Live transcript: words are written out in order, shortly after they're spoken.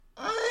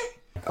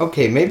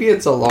Okay, maybe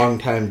it's a long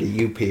time to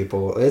you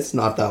people. It's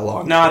not that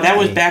long. No, that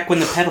was back when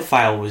the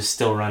pedophile was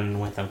still running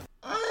with him.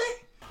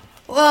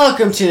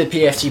 Welcome to the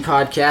PFT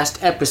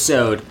Podcast,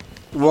 episode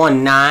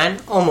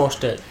 19,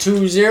 almost a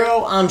 20.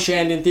 I'm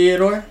Shandon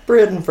Theodore.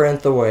 Britton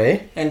Brent the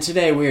way. And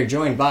today we are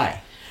joined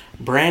by...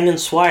 Brandon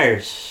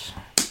Swyers.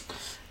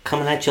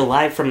 Coming at you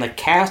live from the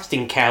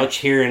casting couch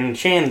here in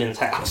Shandon's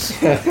house.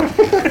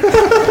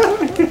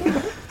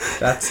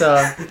 That's,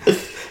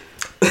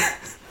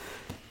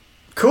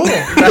 cool.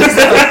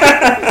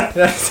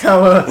 That's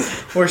how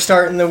we're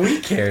starting the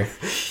week here.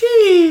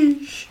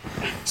 Sheesh.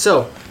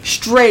 So,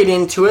 straight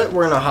into it,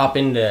 we're going to hop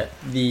into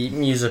the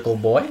musical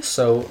boy.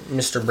 So,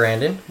 Mr.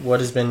 Brandon,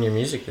 what has been your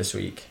music this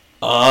week?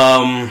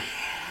 Well,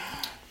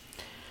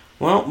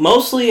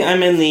 mostly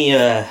I'm in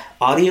the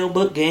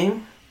audiobook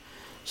game.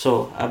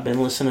 So, I've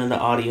been listening to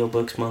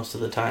audiobooks most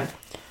of the time.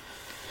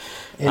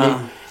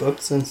 Any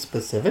books in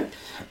specific?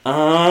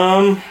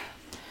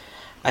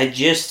 I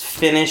just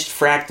finished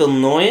Fractal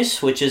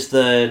Noise, which is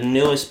the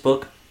newest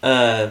book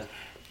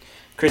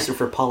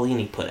Christopher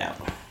Paolini put out.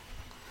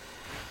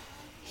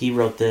 He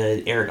wrote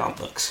the Aragon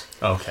books.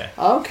 Okay.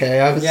 Okay,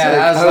 I was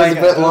a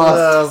bit lost.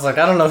 I was like,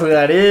 I don't know who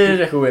that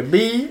is, who it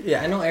be.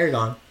 Yeah, I know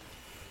Aragon.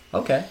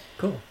 Okay,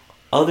 cool.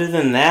 Other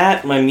than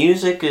that, my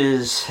music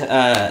is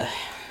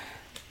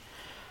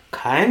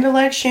kind of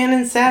like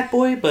Shannon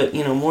Satboy, but,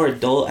 more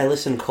adult. I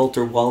listen to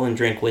Coulter Wall and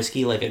drink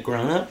whiskey like a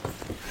grown-up.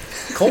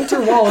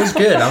 Coulter Wall is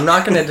good. I'm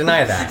not going to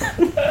deny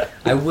that.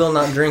 I will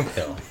not drink,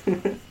 though.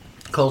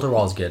 Coulter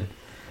Wall is good.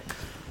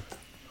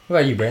 What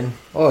about you, Brandon?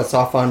 Oh, it's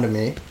off onto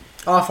me.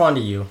 Off onto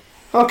you.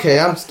 Okay,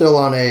 I'm still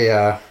on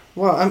a,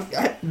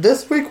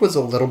 this week was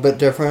a little bit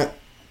different.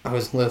 I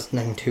was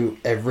listening to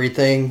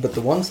everything, but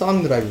the one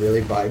song that I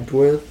really vibed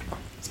with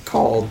is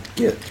called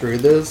Get Through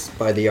This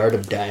by The Art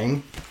of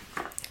Dying.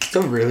 It's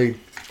a really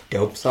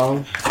dope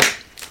song.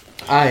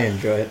 I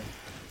enjoy it.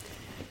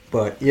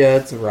 But, yeah,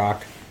 it's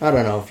rock. I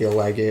don't know if you'll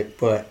like it,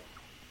 but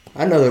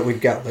I know that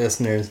we've got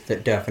listeners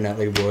that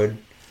definitely would.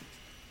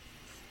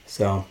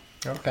 So,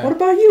 okay. What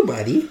about you,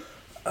 buddy?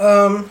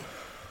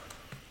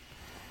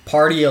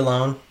 Party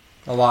Alone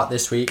a lot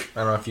this week.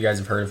 I don't know if you guys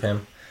have heard of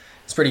him.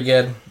 It's pretty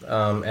good.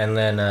 And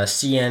then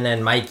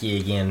CNN Mikey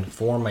again,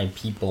 For My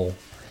People.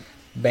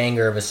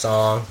 Banger of a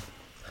song.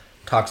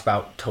 Talks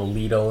about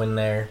Toledo in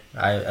there.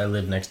 I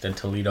lived next to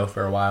Toledo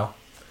for a while.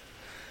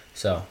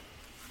 So.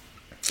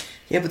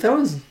 Yeah, but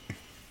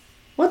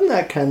wasn't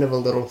that kind of a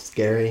little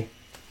scary?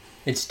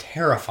 It's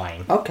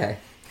terrifying. Okay.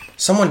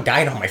 Someone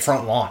died on my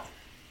front lawn.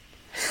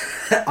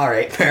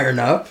 Alright, fair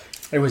enough.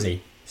 It was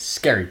a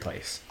scary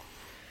place.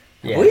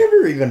 Yeah. Have we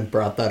ever even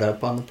brought that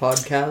up on the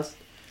podcast?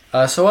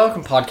 So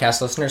welcome,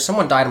 podcast listeners.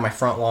 Someone died on my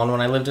front lawn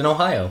when I lived in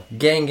Ohio.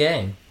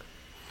 Gang.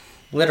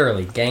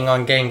 Literally,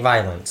 gang-on-gang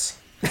violence.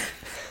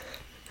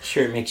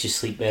 Sure, it makes you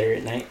sleep better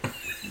at night.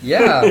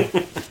 Yeah.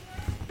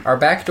 Our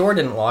back door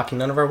didn't lock and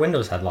none of our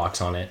windows had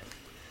locks on it.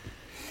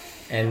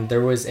 And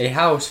there was a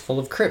house full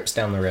of Crips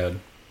down the road.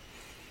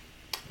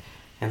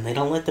 And they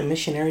don't let the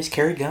missionaries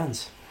carry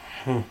guns.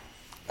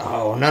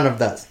 Oh, none of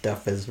that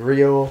stuff is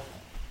real.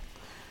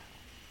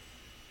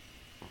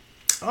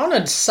 On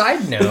a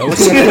side note,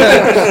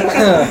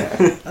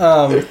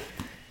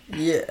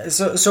 yeah.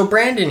 So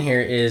Brandon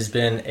here has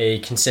been a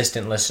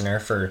consistent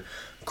listener for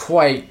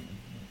quite,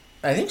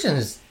 I think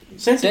since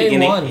the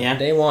beginning, one. Yeah.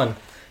 Day one,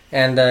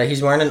 and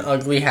he's wearing an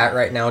ugly hat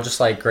right now, just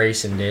like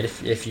Grayson did.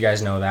 If you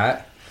guys know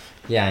that,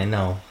 yeah, I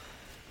know.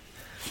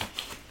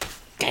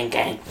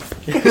 Gang.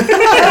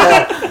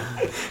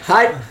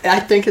 I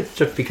think it's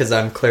just because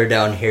I'm clear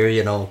down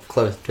here,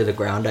 close to the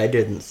ground. I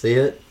didn't see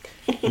it.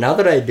 Now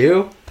that I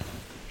do,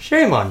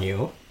 shame on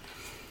you.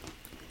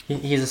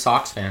 He's a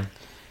Sox fan.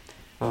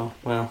 Oh,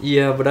 well.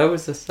 Yeah, but I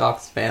was a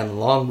Sox fan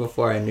long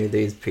before I knew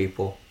these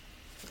people.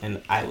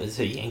 And I was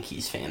a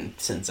Yankees fan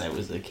since I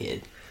was a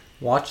kid.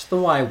 Watch the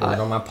Y word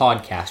on my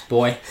podcast,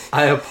 boy.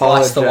 I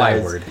apologize. Watch the Y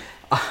word.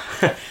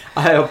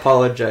 I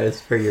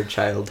apologize for your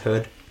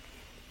childhood.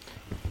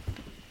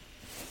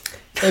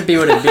 It'd be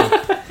what it'd be.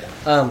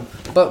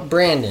 But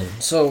Brandon,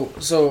 so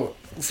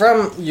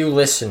from you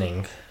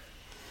listening,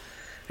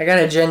 I got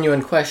a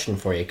genuine question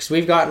for you, because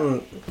we've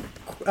gotten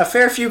a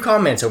fair few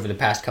comments over the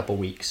past couple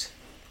weeks.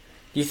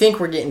 Do you think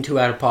we're getting too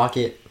out of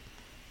pocket?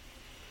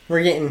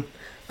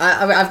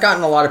 I've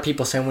gotten a lot of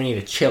people saying we need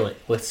to chill it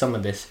with some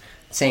of this,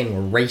 saying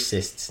we're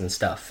racists and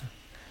stuff.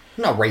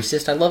 I'm not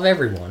racist, I love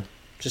everyone.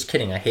 Just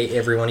kidding, I hate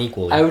everyone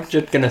equally. I was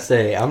just gonna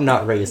say, I'm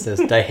not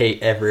racist, I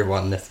hate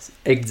everyone the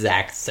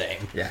exact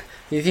same. Yeah.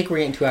 Do you think we're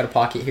getting too out of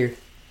pocket here?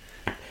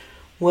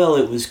 Well,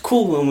 it was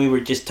cool when we were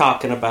just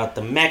talking about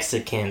the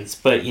Mexicans,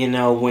 but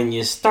when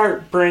you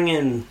start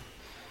bringing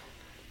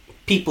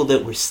people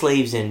that were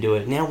slaves into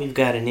it, now we've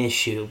got an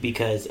issue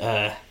because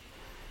they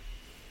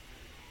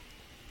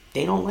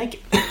don't like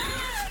it.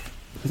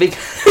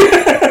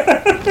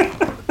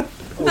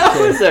 That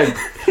was a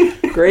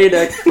great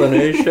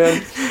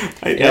explanation.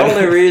 The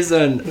only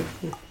reason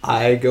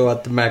I go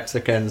at the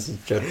Mexicans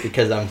just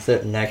because I'm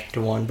sitting next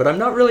to one, but I'm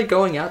not really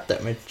going at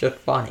them. It's just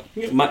funny.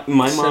 My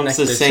mom's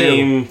the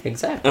same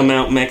exactly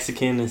amount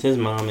Mexican as his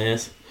mom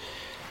is.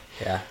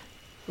 Yeah.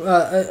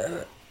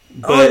 But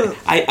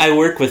I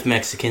work with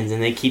Mexicans,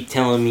 and they keep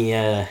telling me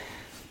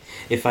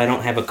if I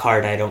don't have a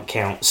card, I don't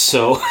count.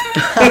 So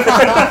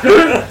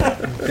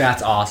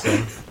That's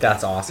awesome.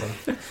 That's awesome.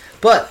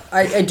 But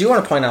I do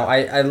want to point out,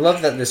 I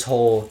love that this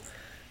whole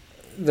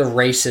the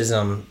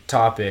racism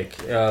topic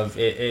of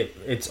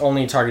it's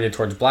only targeted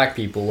towards black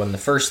people when the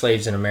first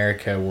slaves in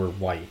America were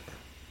white.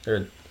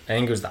 I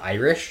think it was the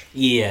Irish.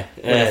 yeah,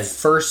 Were the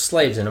first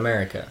slaves in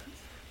America.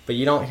 But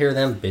you don't hear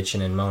them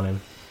bitching and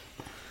moaning.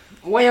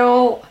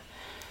 well.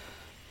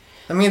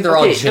 I mean, they're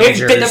all Okay,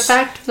 gingers. but the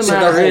fact of the so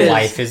matter their whole is-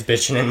 life is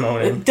bitching and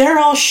moaning. they're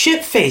all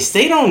shit-faced.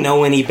 They don't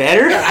know any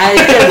better.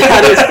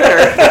 That is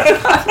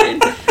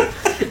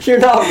fair. You're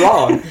not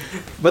wrong.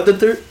 But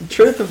the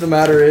truth of the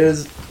matter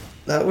is,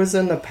 that was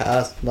in the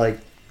past. Like,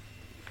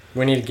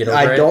 We need to get over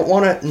I it. don't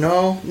want to.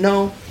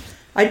 No.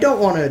 I don't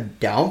want to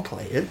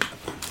downplay it.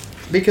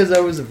 Because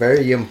that was a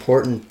very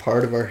important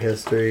part of our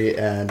history,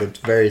 and it's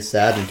very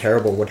sad and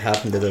terrible what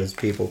happened to those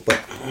people. But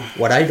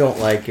what I don't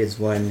like is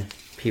when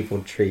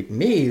people treat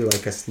me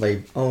like a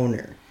slave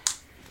owner.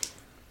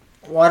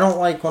 Well, I don't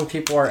like when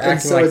people are acting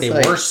so like it's they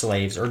like- were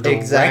slaves or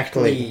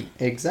directly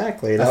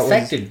Exactly. That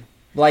affected.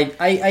 Like,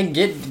 I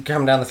get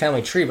come down the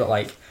family tree, but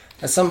like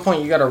at some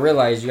point you got to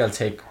realize you got to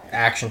take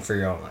action for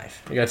your own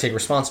life. You got to take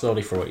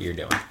responsibility for what you're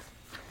doing.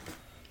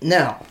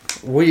 Now,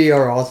 we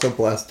are also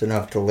blessed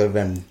enough to live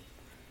in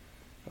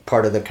a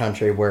part of the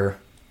country where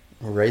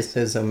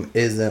racism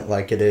isn't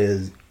like it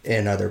is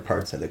in other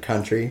parts of the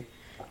country.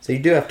 So you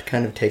do have to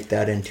kind of take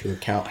that into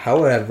account.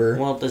 However,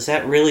 Well, does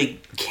that really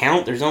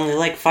count? There's only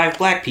like 5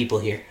 black people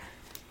here.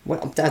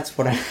 well, that's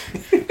what I...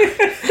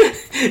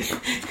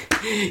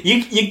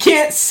 You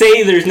can't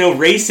say there's no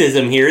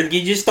racism here.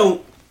 You just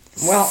don't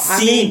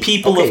see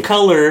people okay. of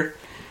color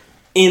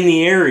in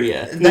the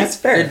area. That's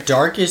fair. The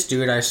darkest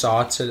dude I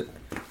saw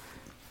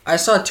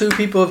 2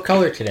 people of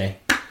color today.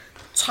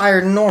 It's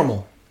higher than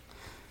normal.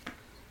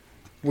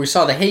 We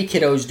saw the Hey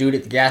Kiddos dude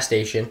at the gas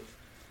station.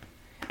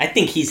 I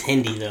think he's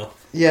Hindi though.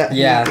 Yeah,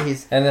 Yeah,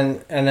 he's...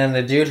 and then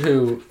the dude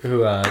who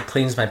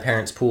cleans my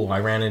parents' pool. I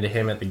ran into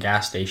him at the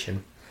gas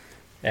station,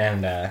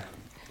 and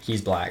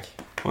he's black.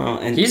 Well,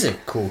 and He's a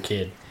cool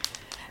kid.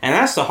 And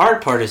that's the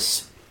hard part,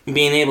 is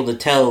being able to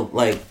tell,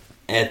 like,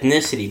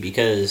 ethnicity,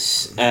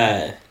 because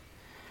the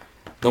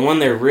one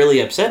they're really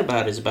upset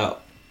about is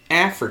about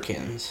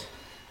Africans.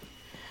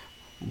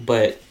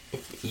 But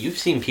you've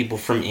seen people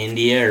from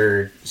India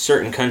or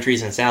certain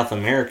countries in South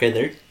America,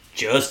 they're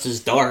just as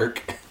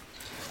dark.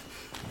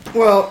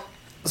 Well,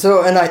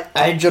 so, and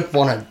I just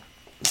want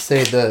to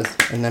say this,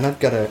 and then I've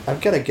got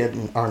to get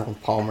an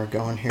Arnold Palmer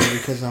going here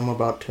because I'm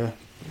about to...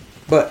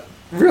 But,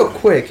 real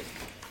quick,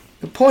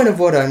 the point of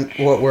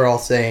what we're all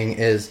saying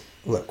is,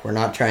 look, we're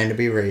not trying to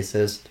be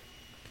racist.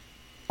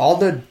 All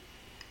the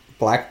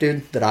black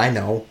dudes that I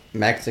know,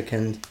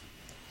 Mexicans,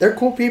 they're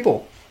cool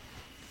people.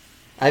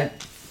 And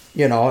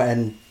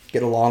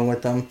get along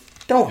with them.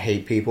 Don't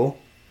hate people.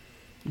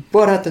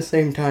 But at the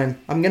same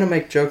time, I'm going to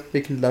make jokes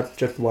because that's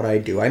just what I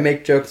do. I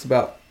make jokes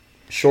about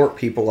short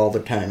people all the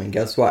time, and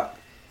guess what?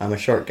 I'm a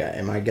short guy.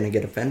 Am I going to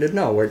get offended?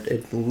 No,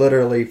 it's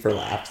literally for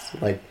laughs.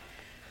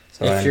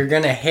 If you're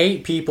gonna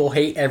hate people,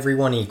 hate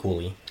everyone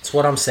equally. That's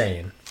what I'm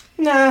saying.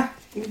 Nah,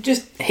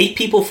 just hate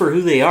people for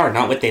who they are,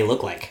 not what they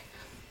look like.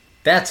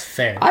 That's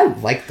fair. I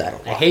like that a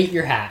lot. I hate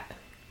your hat.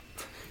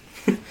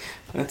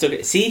 That's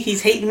okay. See,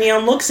 he's hating me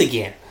on looks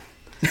again.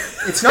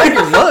 It's not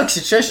your looks,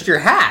 it's just your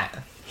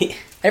hat.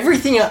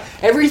 Everything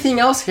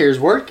else here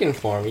is working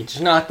for me,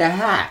 just not the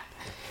hat.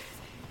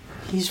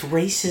 He's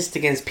racist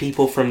against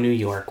people from New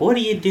York. What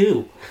do you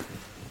do?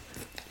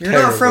 You're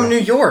not from New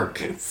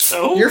York.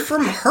 So? You're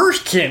from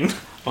Herskin.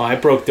 Oh, I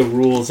broke the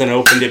rules and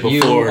opened it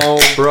before.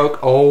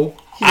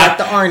 Got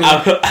the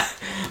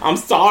Arnie. I'm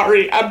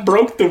sorry, I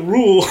broke the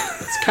rule.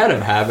 It's kind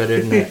of habit,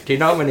 isn't it? Do you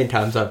know how many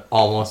times I've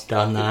almost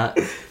done that?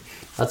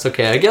 That's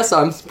okay. I guess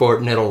I'm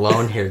sporting it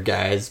alone here,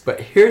 guys. But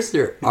here's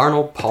your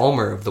Arnold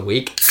Palmer of the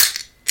week.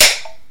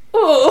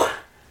 Oh.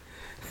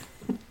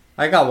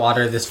 I got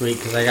water this week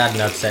because I got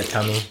an upset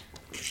tummy.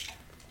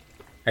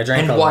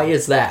 And why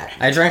is that?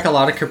 I drank a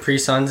lot of Capri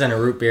Suns and a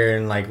root beer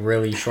in like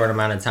really short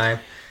amount of time,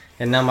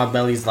 and now my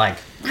belly's like.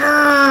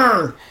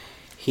 Grrr!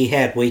 He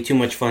had way too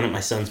much fun at my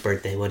son's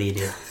birthday. What do you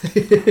do?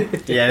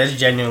 Yeah, that's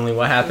genuinely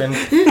what happened.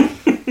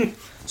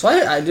 So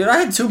I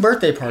had 2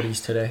 birthday parties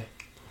today.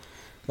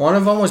 One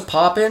of them was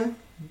popping.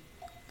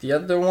 The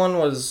other one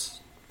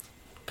was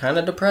kind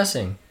of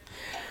depressing.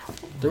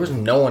 There was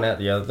no one at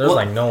the other. There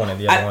was no one at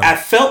the other one. I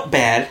felt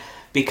bad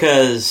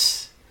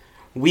because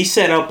we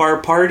set up our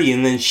party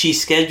and then she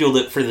scheduled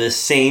it for the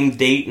same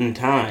date and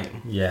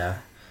time. Yeah,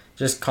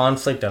 just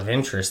conflict of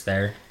interest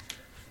there,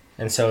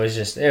 and so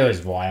it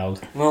was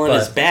wild. Well, and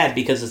it's bad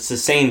because it's the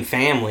same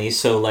family,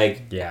 so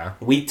yeah,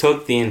 we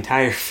took the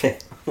entire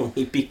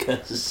family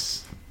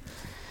because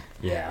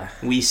Yeah.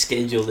 We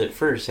scheduled it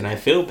first, and I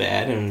feel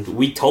bad, and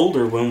we told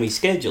her when we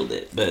scheduled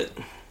it, but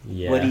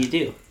Yeah. what do you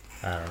do?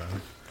 I don't know.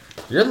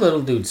 Your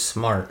little dude's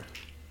smart.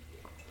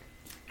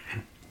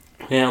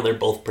 Well, they're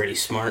both pretty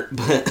smart,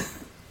 but...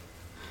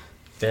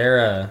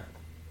 They're,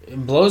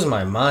 it blows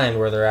my mind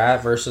where they're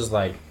at versus,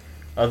 like,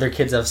 other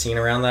kids I've seen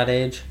around that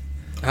age.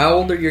 How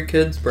old are your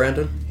kids,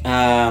 Brandon?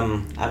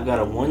 I've got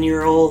a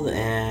 1-year-old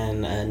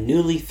and a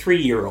newly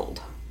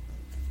 3-year-old.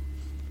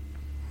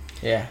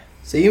 Yeah.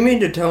 So you mean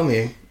to tell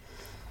me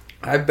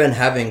I've been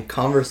having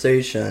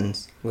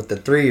conversations with the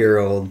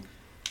 3-year-old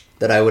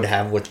that I would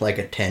have with, like,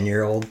 a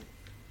 10-year-old?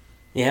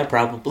 Yeah,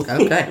 probably.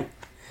 Okay.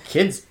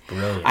 Kid's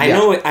brilliant.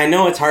 I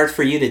know it's hard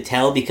for you to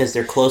tell because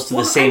they're close to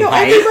the same I know,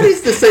 height.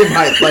 Everybody's the same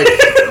height. Like,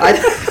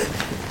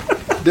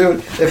 dude,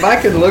 if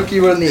I can look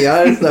you in the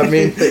eyes, that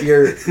means that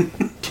you're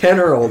 10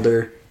 or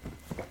older.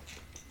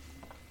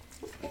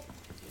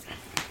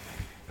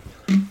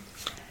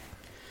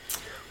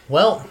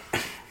 Well,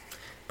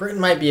 Britton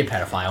might be a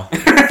pedophile.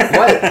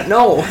 What?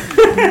 No.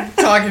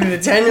 Talking to the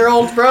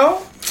 10-year-olds,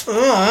 bro?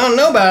 Oh, I don't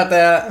know about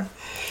that.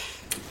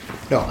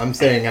 No, I'm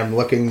saying I'm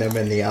looking them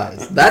in the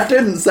eyes. That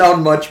didn't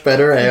sound much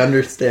better, I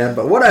understand,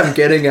 but what I'm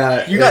getting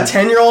at You got is-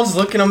 10-year-olds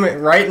looking them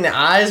right in the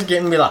eyes,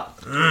 getting me like,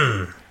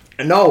 No,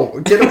 no.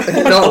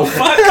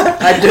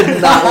 I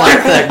did not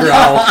like that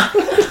growl.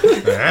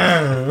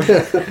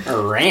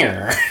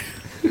 Rare.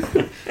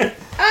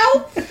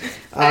 ow!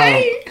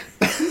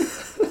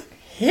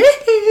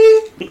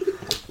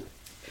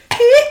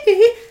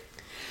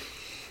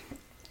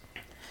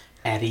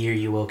 Addie, are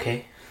you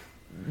okay?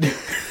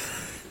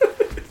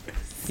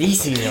 Si,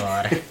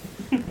 senor.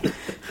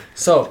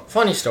 So,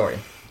 funny story.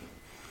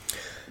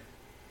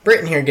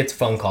 Britton here gets a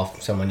phone call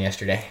from someone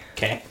yesterday.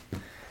 Okay.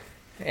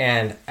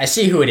 And I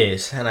see who it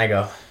is, and I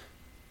go,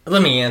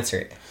 let me answer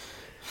it.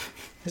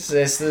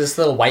 This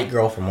little white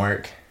girl from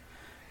work.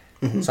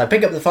 Mm-hmm. So I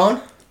pick up the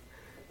phone,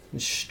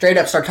 and straight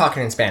up start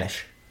talking in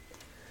Spanish.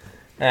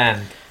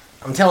 And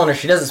I'm telling her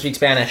she doesn't speak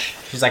Spanish.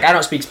 She's like, I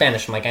don't speak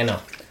Spanish. I'm like, I know.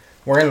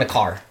 We're in the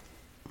car.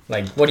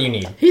 Like, what do you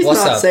need? He's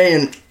What's not up?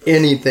 saying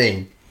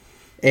anything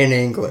in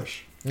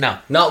English. No,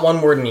 not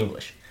one word in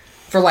English.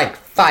 For like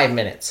 5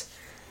 minutes.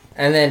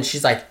 And then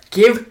she's like,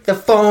 give the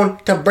phone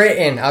to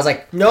Britton. I was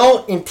like,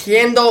 no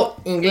entiendo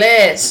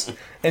inglés.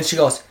 And she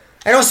goes,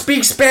 I don't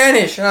speak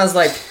Spanish. And I was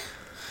like,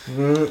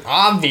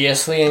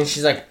 obviously. And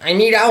she's like, I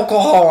need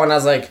alcohol. And I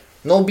was like,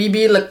 no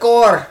BB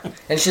licor.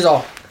 And she's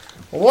all,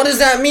 what does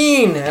that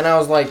mean? And I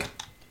was like,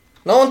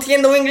 no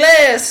entiendo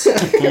inglés.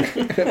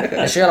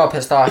 And she got all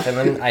pissed off. And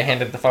then I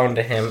handed the phone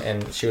to him.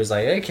 And she was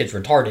like, hey, kid's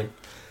retarded.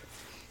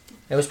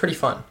 It was pretty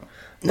fun.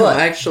 No, But-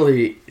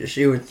 actually,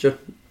 she was just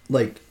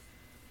like,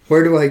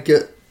 where do I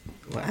get...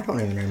 Well, I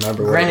don't even remember what it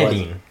was.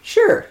 Grenadine.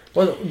 Sure.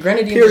 Well,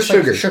 grenadine Pure is like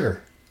sugar.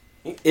 sugar.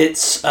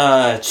 It's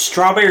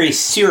strawberry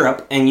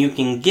syrup, and you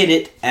can get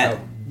it at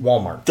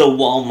Walmart. the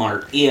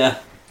Walmart. Yeah.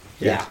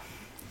 Yeah.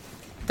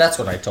 That's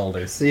what I told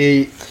her.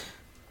 See,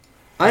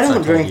 I That's don't what I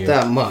told drink you.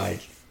 that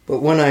much,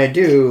 but when I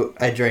do,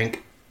 I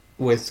drink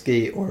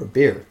whiskey or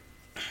beer.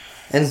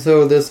 And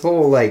so this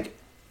whole, like,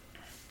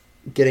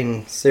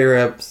 getting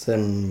syrups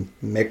and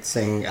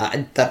mixing,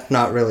 that's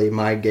not really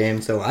my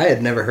game, so I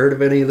had never heard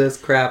of any of this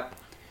crap.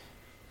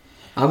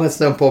 I'm a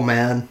simple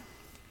man.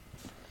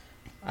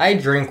 I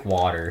drink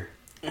water.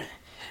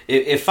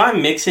 If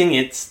I'm mixing,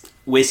 it's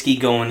whiskey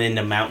going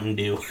into Mountain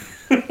Dew.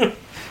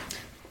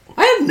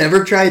 I have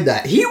never tried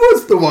that. He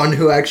was the one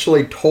who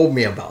actually told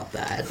me about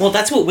that. Well,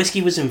 that's what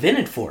whiskey was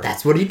invented for.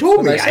 That's what he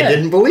told That's me. what I I said.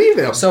 didn't believe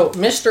him. So,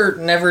 Mr.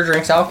 Never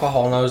Drinks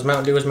Alcohol knows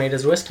Mountain Dew was made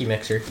as a whiskey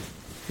mixer.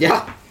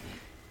 Yeah.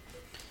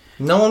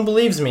 No one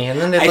believes me, and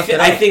then they look it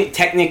up. I think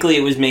technically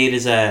it was made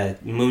as a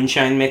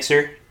moonshine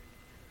mixer.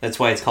 That's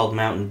why it's called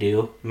Mountain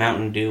Dew.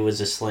 Mountain Dew was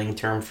a slang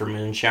term for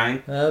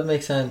moonshine. That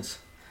makes sense.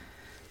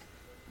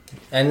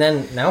 And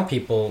then now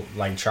people,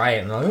 like, try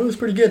it, and they're like, oh, it's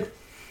pretty good.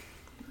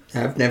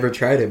 I've never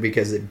tried it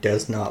because it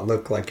does not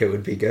look like it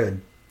would be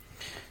good.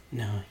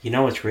 No, you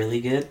know what's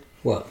really good?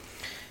 What?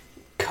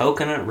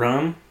 Coconut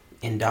rum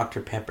and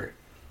Dr. Pepper.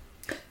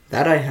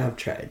 That I have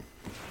tried.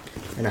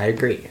 And I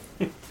agree.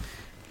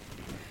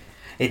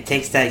 It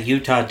takes that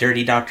Utah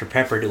dirty Dr.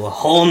 Pepper to a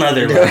whole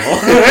nother level.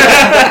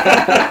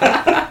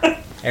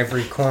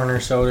 Every corner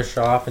soda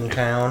shop in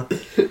town.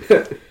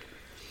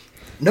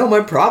 No,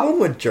 my problem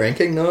with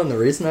drinking, though, and the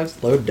reason I've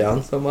slowed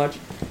down so much,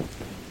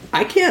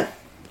 I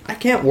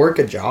can't work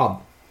a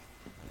job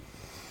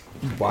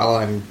while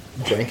I'm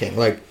drinking.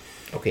 Like,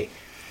 okay,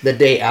 the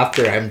day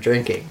after I'm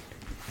drinking.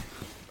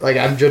 Like,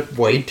 I'm just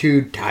way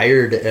too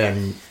tired,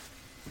 and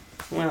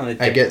Well,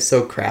 I get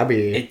so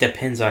crabby. it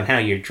depends on how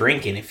you're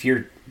drinking. If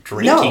you're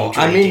drinking, No,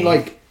 I mean,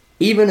 like,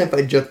 even if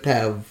I just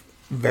have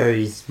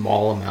very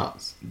small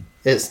amounts,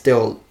 it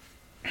still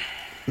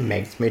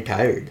makes me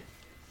tired.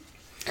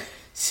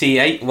 See,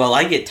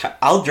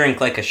 I'll drink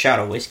like a shot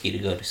of whiskey to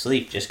go to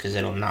sleep just because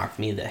it'll knock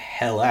me the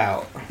hell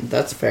out.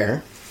 That's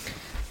fair.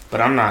 But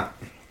I'm not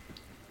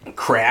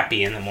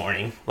crappy in the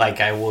morning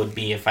like I would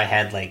be if I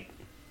had like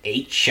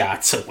 8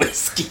 shots of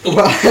whiskey.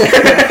 Well,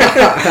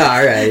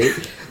 all right,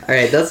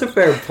 that's a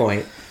fair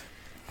point.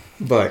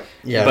 But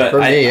yeah, But for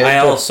me, I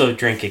also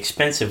drink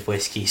expensive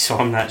whiskey, so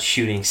I'm not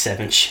shooting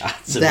 7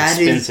 shots of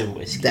expensive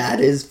whiskey. That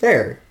is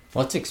fair.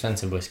 What's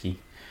expensive whiskey?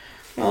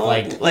 Well,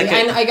 I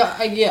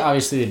get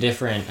obviously the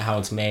different how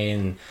it's made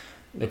and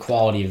the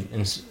quality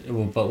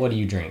of, but what do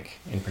you drink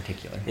in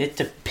particular? It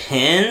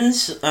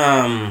depends.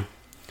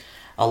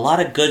 A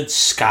lot of good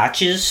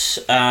scotches,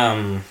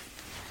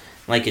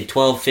 like a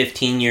 12,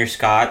 15-year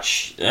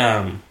scotch.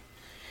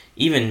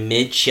 Even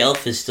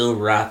mid-shelf is still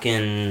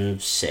rocking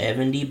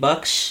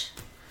 $70.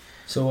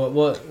 So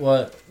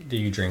what do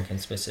you drink in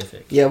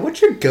specific? Yeah,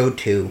 what's your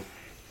go-to?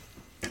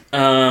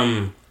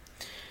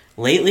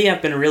 Lately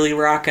I've been really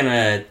rocking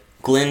a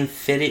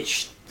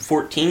Glenfiddich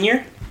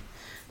 14-year.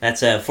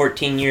 That's a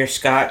 14-year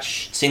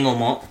Scotch single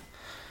malt.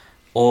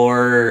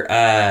 Or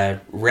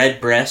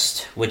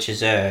Redbreast, which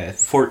is a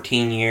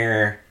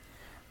 14-year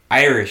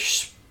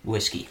Irish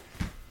whiskey.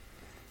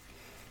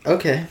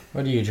 Okay.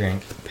 What do you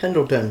drink?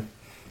 Pendleton.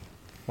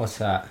 What's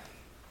that?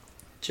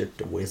 Just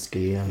a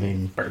whiskey, I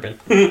mean... Bourbon.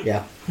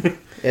 Yeah.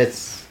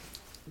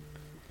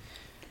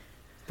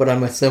 But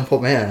I'm a simple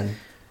man.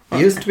 It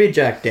used to be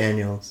Jack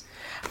Daniels.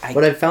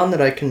 But I found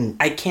that I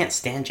can't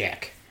stand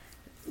Jack.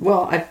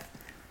 Well,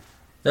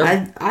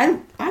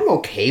 I'm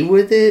okay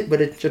with it,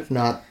 but it's just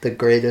not the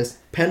greatest.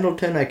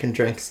 Pendleton I can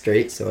drink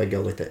straight, so I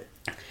go with it.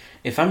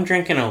 If I'm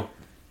drinking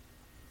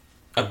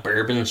a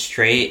bourbon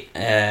straight,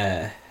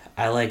 I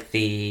like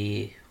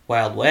the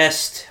Wild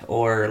West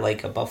or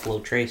like a Buffalo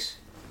Trace.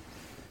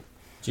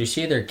 Do you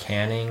see they're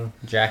canning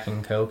Jack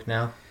and Coke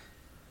now?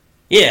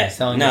 Yeah.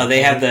 No,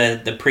 they have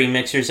the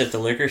pre-mixers at the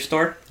liquor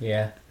store.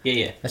 Yeah.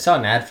 Yeah. I saw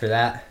an ad for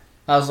that.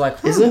 I was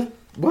like, Is it?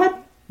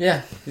 What?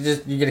 Yeah.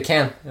 You get a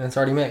can and it's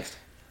already mixed.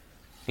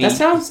 That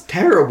sounds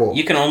terrible.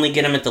 You can only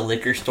get them at the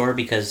liquor store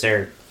because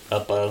they're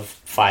above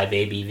 5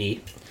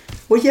 ABV.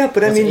 Well, yeah,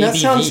 but I mean, that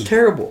ABV? sounds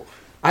terrible.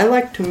 I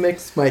like to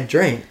mix my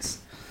drinks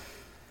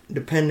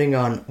depending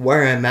on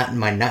where I'm at in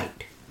my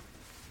night.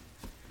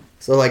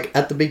 So, like,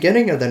 at the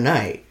beginning of the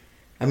night,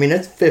 I mean,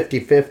 it's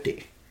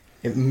 50-50.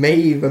 It may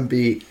even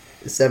be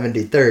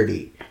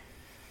 70-30.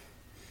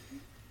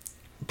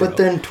 But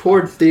then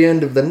towards the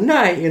end of the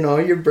night,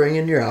 you're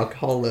bringing your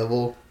alcohol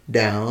level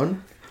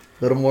down.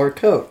 A little more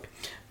Coke.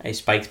 I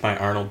spiked my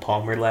Arnold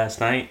Palmer last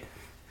night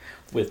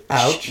with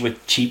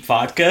cheap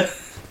vodka.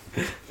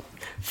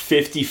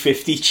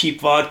 50-50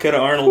 cheap vodka to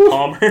Arnold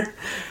Palmer.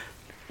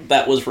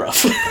 That was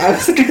rough. I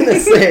was going to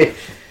say,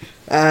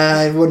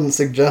 I wouldn't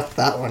suggest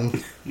that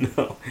one.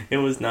 No, it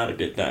was not a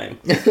good time.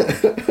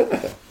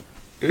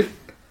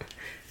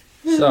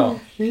 So,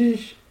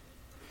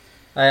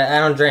 I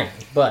don't drink,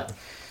 but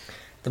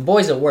the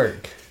boys at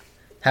work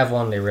have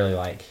one they really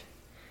like.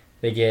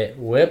 They get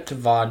whipped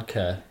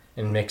vodka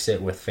and mix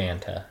it with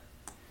Fanta,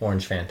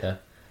 orange Fanta.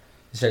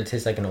 So it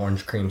tastes like an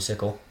orange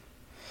creamsicle.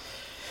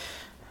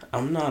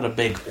 I'm not a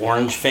big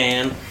orange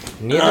fan.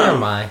 Neither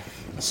am I.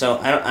 So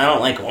I don't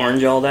like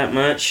orange all that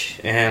much,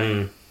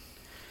 and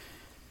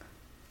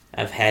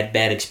I've had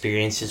bad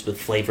experiences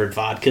with flavored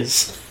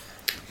vodkas.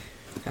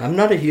 I'm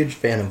not a huge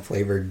fan of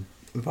flavored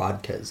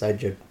vodkas. I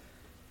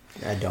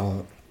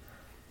don't.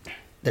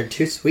 They're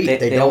too sweet.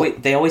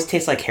 They always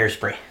taste like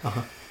hairspray.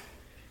 Uh-huh.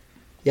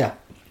 Yeah,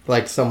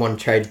 like someone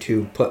tried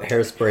to put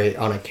hairspray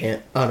on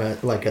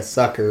a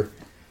sucker.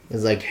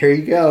 It's like, here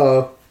you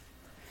go.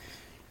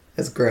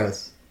 That's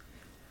gross.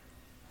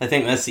 I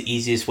think that's the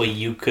easiest way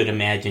you could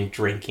imagine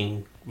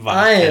drinking vodka.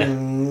 I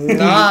am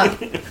not.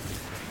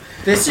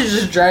 This is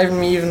just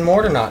driving me even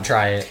more to not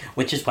try it.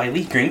 Which is why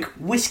we drink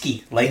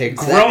whiskey, like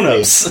Exactly.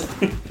 grown-ups.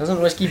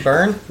 Doesn't whiskey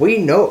burn? We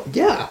know,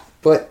 yeah,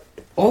 but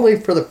only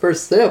for the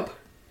first sip.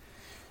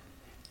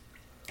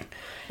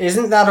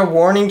 Isn't that a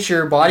warning to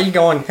your body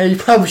going, hey, you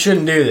probably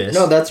shouldn't do this?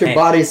 No, that's your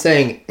body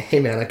saying,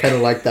 hey man, I kind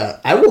of like that.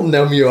 I will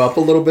numb you up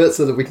a little bit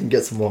so that we can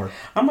get some more.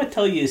 I'm going to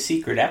tell you a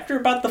secret. After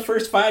about the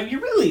first 5,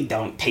 you really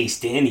don't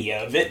taste any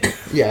of it.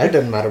 Yeah, it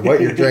doesn't matter what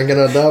you're drinking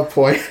at that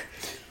point.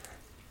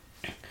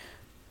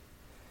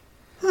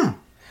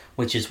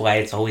 Which is why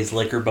it's always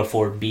liquor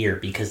before beer,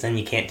 because then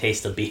you can't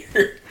taste the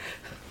beer.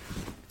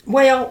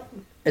 Well,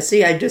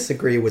 see, I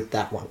disagree with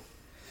that one.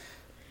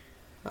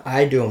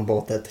 I do them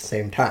both at the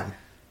same time.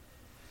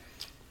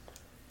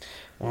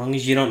 As long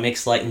as you don't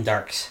mix light and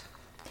darks.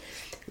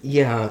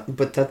 Yeah,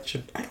 but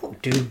I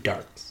don't do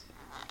darks.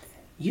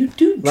 You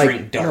do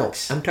drink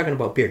darks. No, I'm talking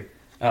about beer.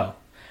 Oh,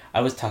 I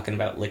was talking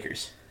about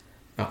liquors.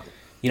 Oh.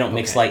 You don't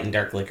mix light and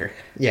dark liquor.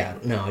 Yeah,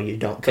 no, you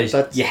don't.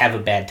 Because you have a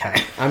bad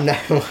time. I'm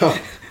not, well...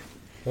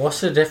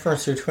 What's the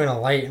difference between a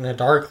light and a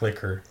dark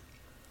liquor?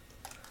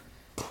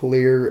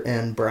 Clear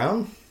and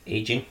brown?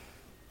 Aging.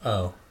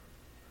 Oh.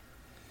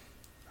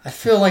 I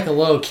feel like a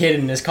little kid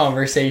in this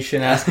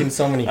conversation asking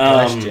so many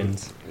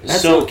questions.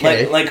 That's so,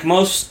 okay. like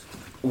most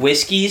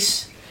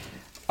whiskeys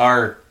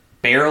are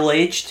barrel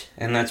aged,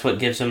 and that's what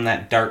gives them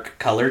that dark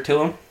color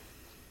to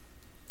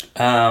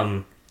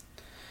them.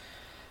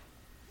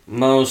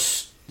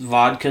 Most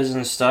vodkas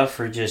and stuff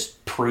are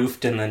just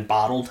proofed and then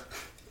bottled.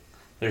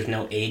 There's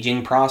no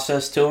aging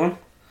process to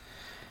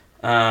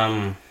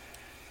them.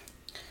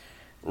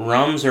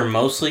 Rums are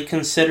mostly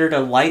considered a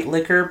light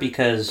liquor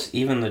because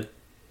even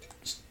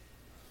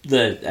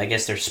the I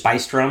guess they're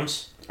spiced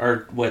rums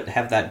are what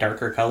have that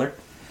darker color.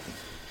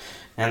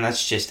 And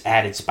that's just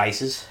added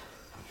spices.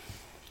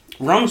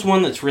 Rum's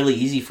one that's really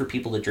easy for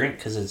people to drink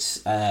because it's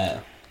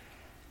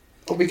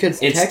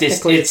because it's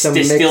technically it's a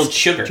distilled mixed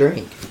sugar.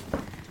 drink.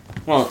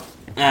 Well,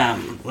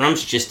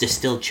 rum's just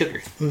distilled sugar.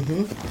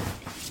 Mm-hmm.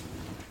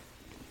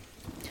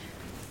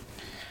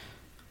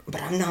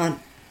 But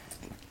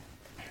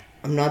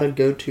I'm not a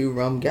go-to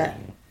rum guy.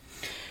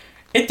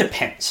 It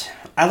depends.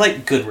 I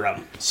like good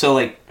rum. So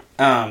like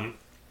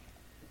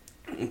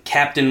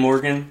Captain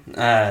Morgan,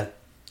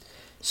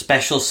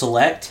 Special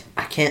Select.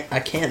 I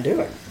can't do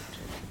it.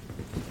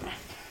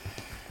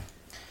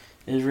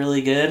 Is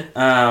really good.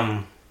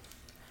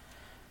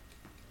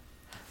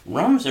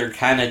 Rums are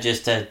kind of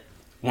just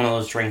one of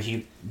those drinks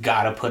you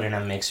gotta put in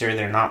a mixer.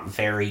 They're not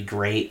very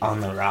great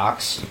on the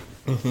rocks.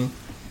 Mm-hmm.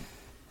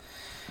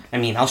 I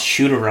mean, I'll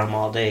shoot a rum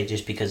all day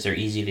just because they're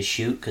easy to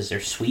shoot because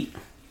they're sweet.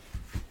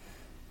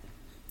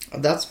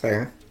 That's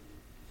fair.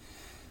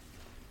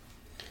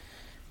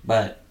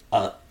 But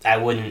I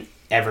wouldn't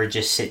ever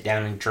just sit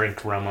down and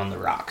drink rum on the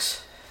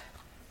rocks.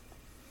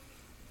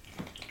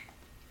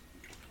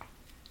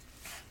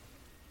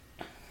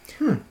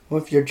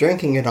 Well, if you're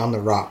drinking it on the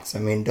rocks, I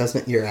mean,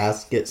 doesn't your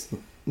ass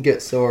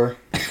get sore?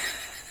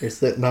 You're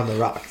sitting on the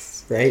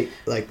rocks, right?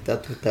 Like,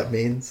 that's what that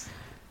means.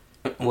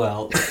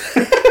 Well,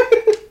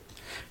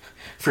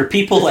 for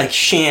people like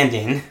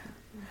Shandon,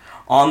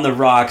 on the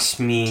rocks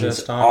means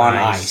Just on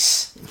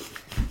ice.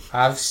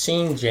 I've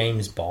seen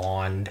James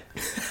Bond.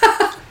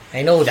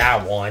 I know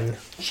that one.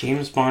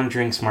 James Bond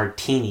drinks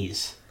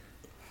martinis.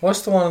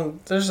 What's the one?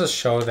 There's a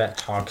show that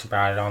talks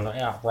about it on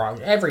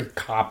the every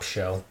cop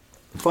show.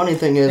 Funny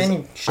thing is,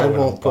 Any show I in a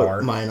won't bar.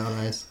 put mine on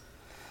ice.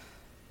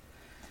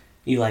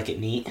 You like it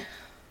neat?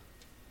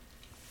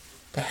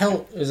 The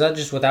hell is that?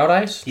 Just without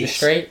ice? Yes. Just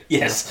straight?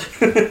 Yes.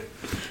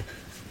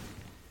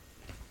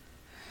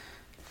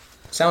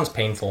 Sounds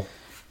painful.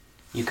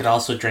 You could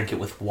also drink it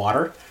with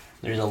water.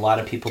 There's a lot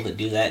of people that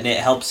do that, and it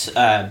helps.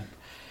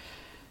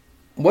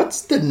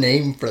 What's the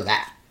name for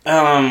that?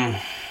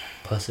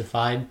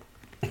 Pussified?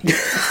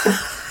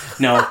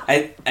 No,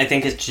 I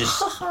think it's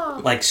just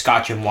like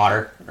scotch and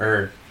water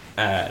or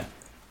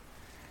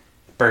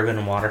bourbon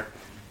and water.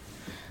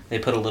 They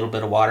put a little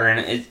bit of water in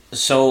it,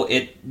 so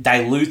it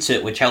dilutes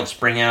it, which helps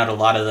bring out a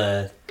lot of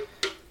the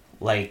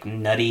like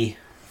nutty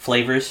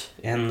flavors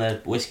in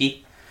the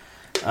whiskey.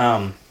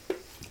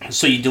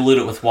 So you dilute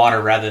it with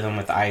water rather than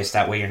with ice.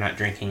 That way you're not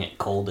drinking it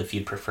cold if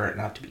you'd prefer it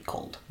not to be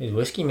cold. Is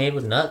whiskey made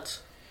with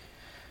nuts?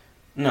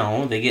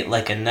 No, they get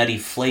like a nutty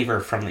flavor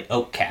from the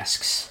oak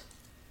casks.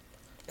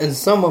 And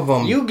some of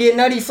them... You get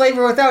nutty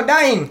flavor without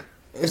dying!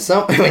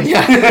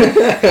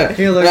 Yeah.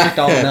 You're allergic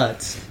to all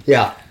nuts.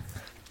 Yeah.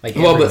 Like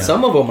Well, every but nut.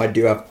 some of them I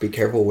do have to be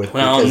careful with.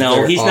 Well, because no,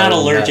 they're he's not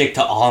all allergic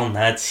to all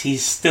nuts.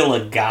 He's still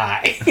a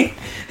guy.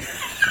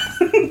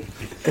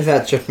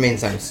 That just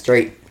means I'm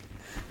straight.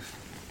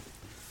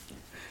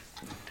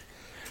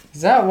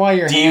 Is that why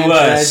your Do you, hands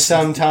red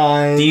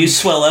sometimes? Do you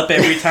swell up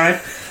every time?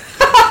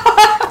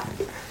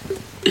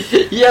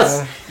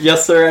 Yes.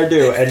 Yes, sir, I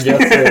do. And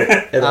yes,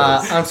 sir, it is.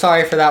 I'm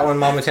sorry for that one,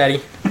 Mama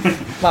Teddy.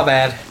 My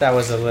bad. That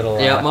was a little...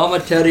 Yeah, Mama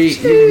Teddy,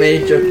 you may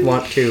just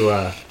want to,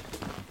 I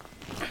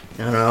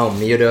don't know,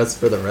 mute us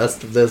for the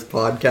rest of this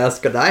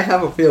podcast, because I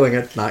have a feeling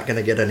it's not going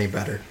to get any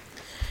better.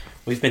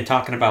 We've been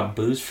talking about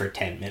booze for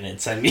 10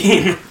 minutes. I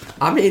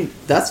mean,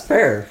 that's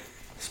fair.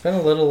 It's been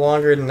a little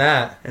longer than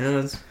that. And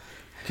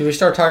Because we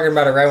started talking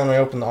about it right when we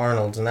opened the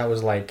Arnold's, and that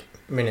was like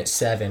minute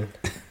 7.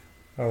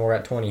 And we're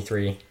at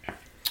 23.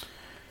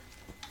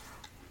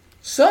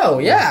 So,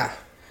 yeah.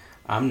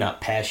 I'm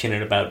not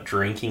passionate about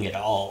drinking at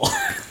all.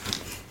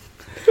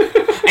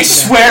 I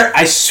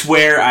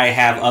swear I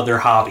have other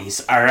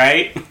hobbies,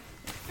 alright?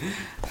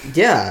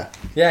 yeah.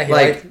 Yeah, he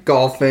like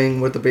golfing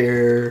with a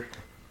beer.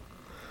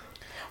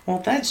 Well,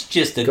 that's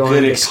just a Going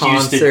good to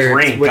excuse to concerts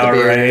drink, with a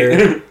alright?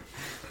 beer.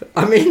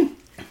 I mean...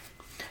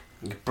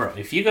 Bro,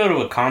 if you go to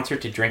a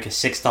concert to drink a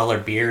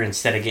 $6 beer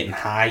instead of getting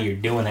high, you're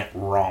doing it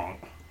wrong.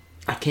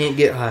 I can't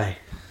get high.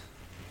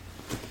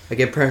 I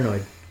get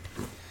paranoid.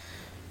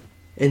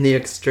 In the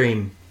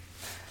extreme.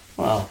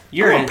 Well,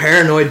 I'm a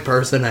paranoid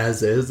person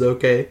as is,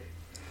 okay?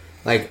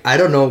 Like, I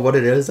don't know what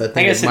it is. I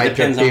think guess it it might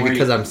depends just be on where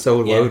because you- I'm so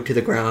low to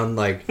the ground.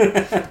 Like,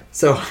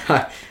 so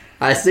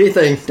I see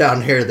things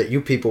down here that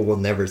you people will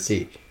never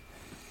see.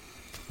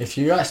 If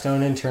you got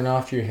stoned and turn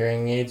off your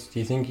hearing aids, do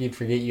you think you'd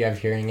forget you have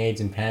hearing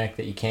aids and panic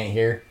that you can't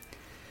hear?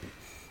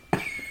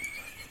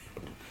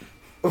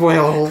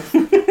 Well,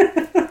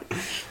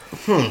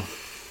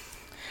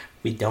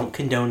 We don't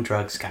condone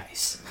drugs,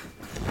 guys.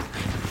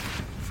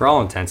 For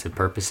all intents and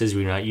purposes,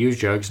 we do not use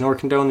drugs nor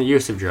condone the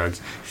use of drugs.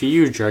 If you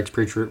use drugs,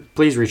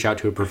 please reach out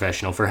to a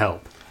professional for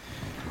help.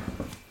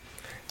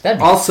 That'd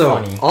be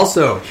funny.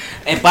 Also,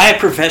 And by a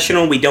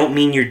professional, we don't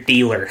mean your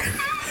dealer.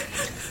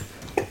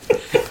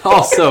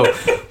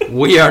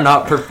 we are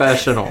not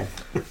professional.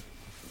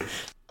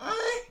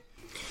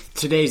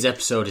 Today's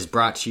episode is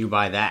brought to you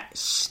by that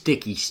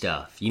sticky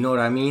stuff. You know what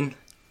I mean?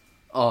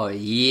 Oh,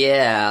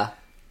 yeah.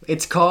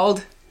 It's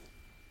called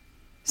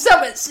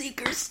Summit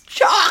Seekers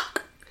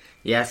Chalk!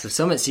 Yeah, so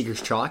Summit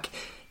Seekers Chalk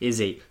is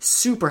a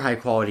super high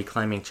quality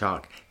climbing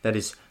chalk that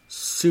is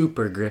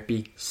super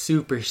grippy,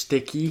 super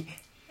sticky,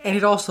 and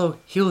it also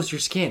heals your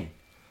skin.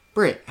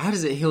 Britt, how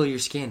does it heal your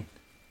skin?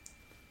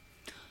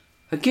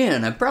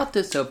 Again, I brought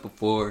this up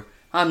before.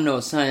 I'm no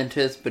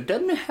scientist, but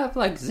doesn't it have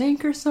like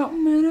zinc or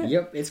something in it?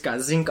 Yep, it's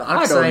got zinc I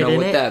oxide don't know in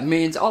what it. that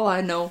means. All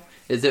I know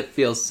is it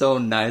feels so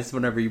nice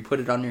whenever you put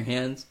it on your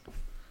hands.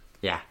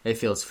 Yeah, it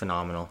feels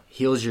phenomenal.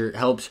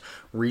 Helps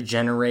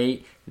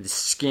regenerate the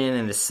skin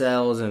and the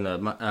cells and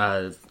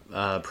the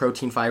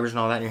protein fibers and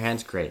all that in your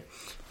hands. Great.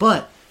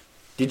 But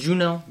did you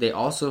know they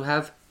also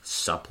have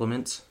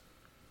supplements?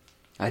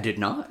 I did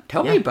not.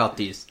 Tell me about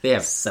these. They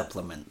have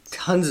supplements.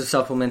 Tons of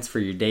supplements for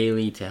your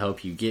daily to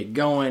help you get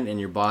going and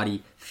your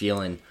body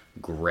feeling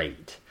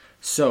great.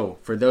 So,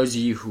 for those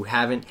of you who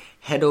haven't,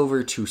 head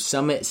over to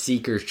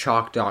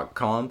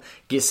summitseekerschalk.com.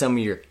 Get some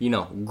of your,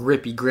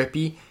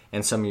 grippy,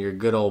 and some of your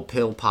good old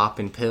pill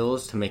popping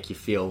pills to make you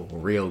feel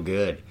real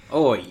good.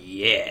 Oh,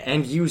 yeah.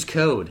 And use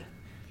code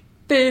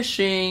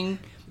Fishing.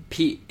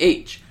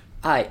 PHISHING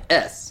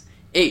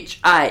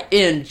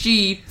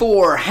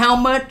for how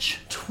much?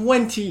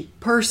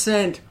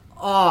 20%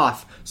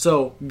 off.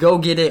 So go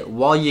get it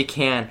while you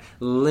can.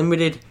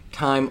 Limited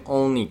time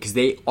only, because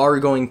they are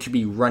going to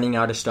be running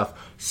out of stuff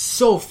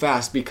so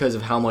fast because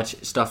of how much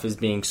stuff is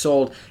being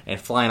sold and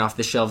flying off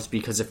the shelves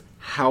because of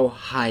how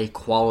high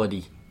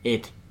quality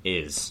it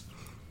is.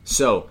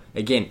 So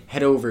again,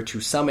 head over to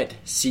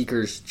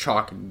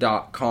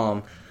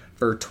summitseekerschalk.com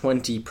for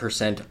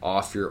 20%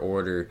 off your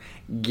order.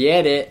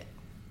 Get it.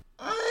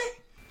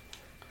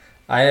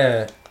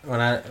 When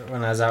I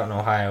was out in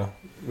Ohio,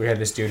 we had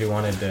this dude who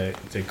wanted to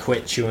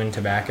quit chewing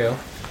tobacco,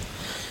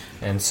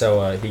 and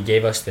so he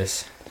gave us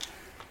this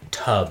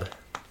tub,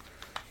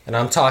 and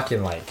I'm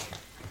talking like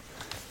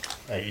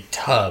a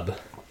tub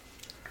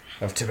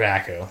of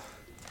tobacco,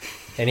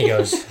 and he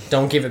goes,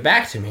 "Don't give it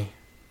back to me."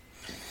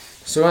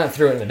 So I went and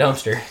threw it in the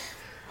dumpster.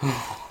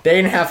 Day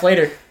and a half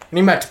later, I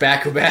need my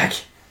tobacco back.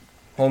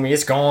 Homie,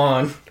 it's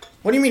gone.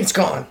 What do you mean it's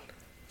gone?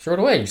 Throw it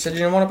away. You said you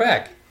didn't want it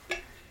back.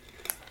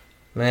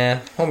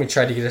 Man, homie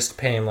tried to get us to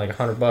pay him like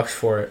 $100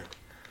 for it.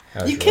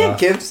 You can't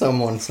give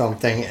someone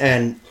something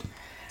and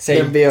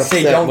say be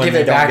upset don't when give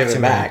they it don't back give to it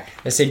me. back.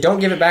 They say don't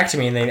give it back to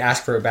me, and they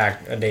ask for it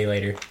back a day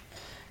later.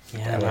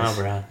 Yeah, no,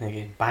 bro.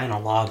 Buying a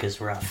log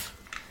is rough.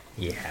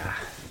 Yeah,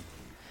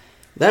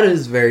 That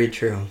is very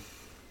true.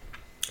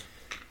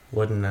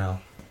 wouldn't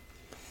know.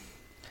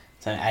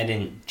 So I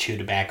didn't chew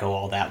tobacco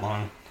all that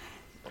long.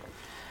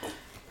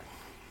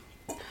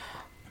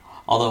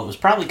 Although it was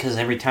probably because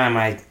every time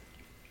I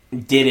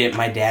did it,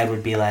 my dad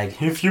would be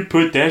like, "If you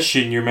put that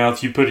shit in your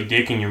mouth, you put a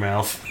dick in your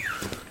mouth."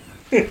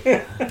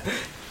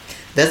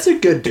 That's a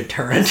good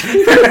deterrent. I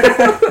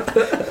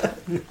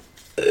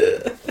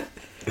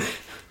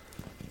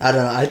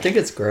don't know. I think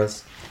it's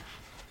gross.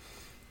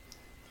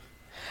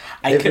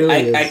 I It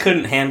really is. I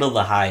couldn't handle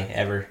the high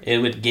ever. It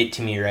would get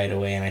to me right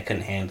away, and I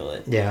couldn't handle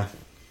it. Yeah.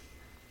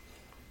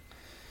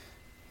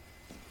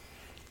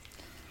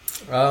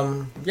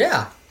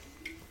 Yeah.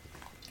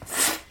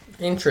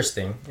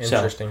 Interesting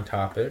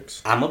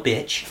topics. I'm a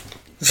bitch.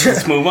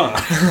 Let's move on.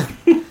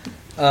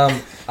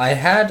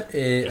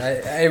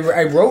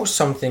 I wrote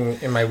something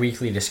in my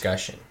weekly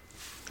discussion.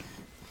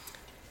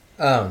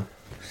 And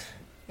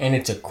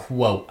it's a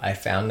quote I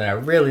found that I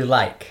really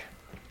like.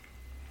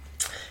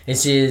 It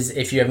says,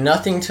 "If you have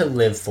nothing to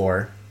live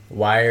for,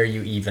 why are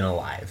you even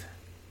alive?"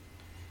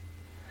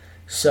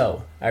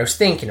 So, I was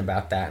thinking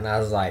about that, and I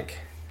was like,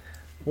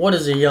 what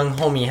does a young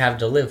homie have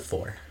to live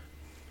for?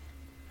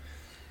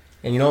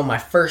 And you know what my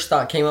first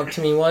thought came up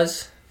to me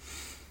was?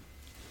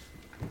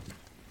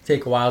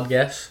 Take a wild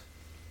guess.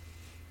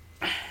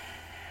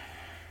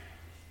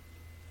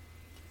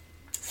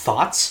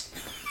 Thoughts?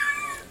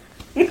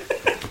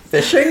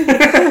 Fishing?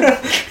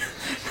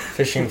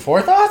 Fishing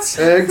for thoughts?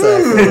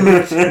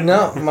 Exactly.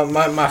 No,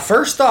 my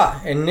first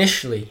thought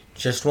initially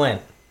just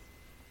went,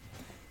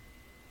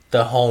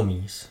 the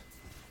homies.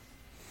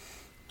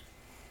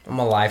 I'm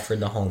alive for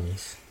the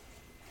homies.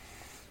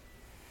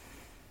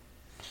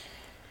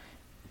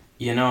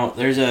 You know,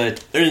 there's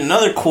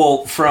another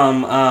quote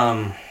from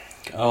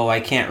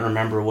I can't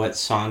remember what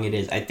song it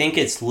is. I think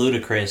it's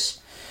Ludacris,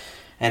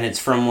 and it's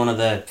from one of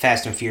the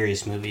Fast and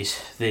Furious movies.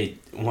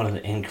 One of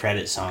the end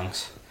credit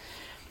songs.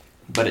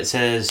 But it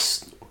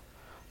says,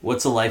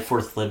 "What's a life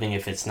worth living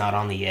if it's not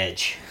on the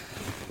edge?"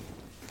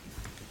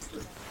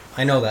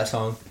 I know that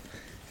song.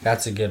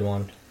 That's a good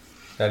one.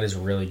 That is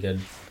really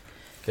good.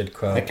 Good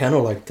quote. I kind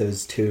of like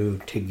those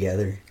two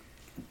together.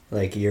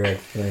 Like your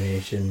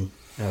explanation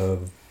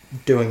of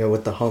doing it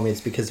with the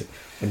homies, because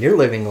when you're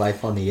living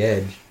life on the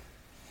edge,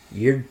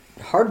 you're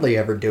hardly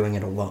ever doing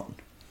it alone.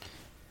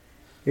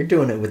 You're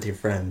doing it with your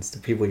friends, the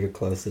people you're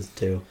closest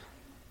to.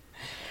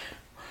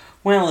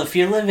 Well, if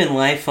you're living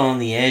life on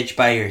the edge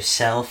by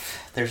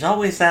yourself, there's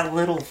always that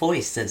little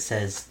voice that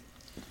says,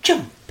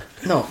 "Jump."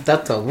 No,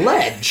 that's a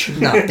ledge,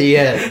 not the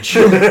edge.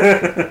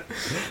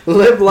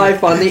 Live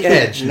life on the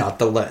edge, not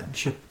the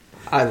ledge.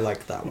 I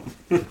like that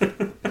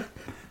one.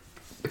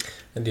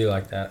 I do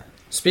like that.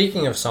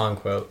 Speaking of song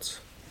quotes,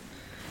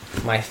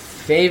 my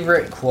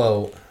favorite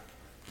quote,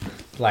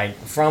 like,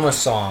 from a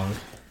song,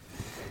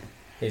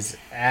 is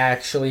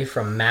actually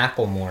from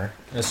Macklemore,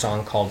 a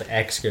song called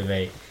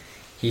Excavate.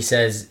 He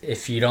says,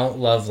 if you don't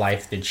love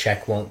life, the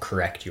check won't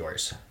correct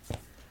yours.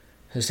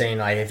 He's saying,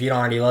 like, if you don't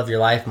already love your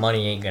life,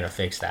 money ain't gonna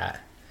fix that.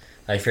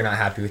 Like, if you're not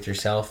happy with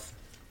yourself,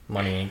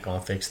 money ain't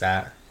gonna fix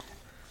that.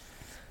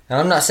 And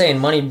I'm not saying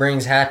money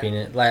brings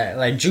happiness.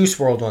 Like Juice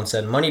WRLD once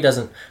said,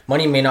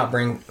 money may not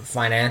bring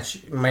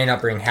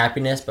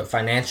happiness, but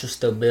financial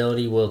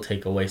stability will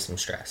take away some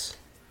stress.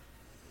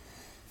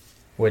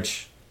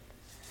 Which,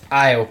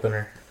 eye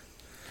opener.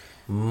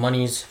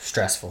 Money's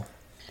stressful.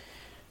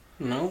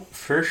 No,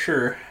 for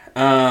sure.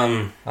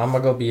 I'm gonna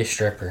go be a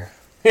stripper.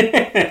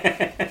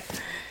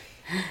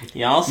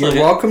 You're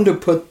welcome to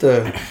put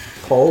the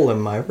poll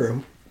in my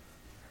room.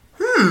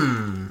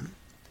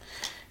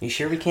 You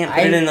sure we can't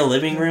put it in the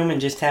living room and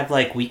just have,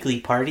 like,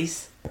 weekly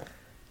parties?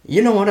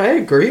 You know what? I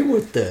agree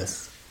with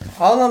this.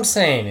 All I'm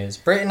saying is,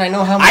 Britton, I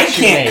know how much I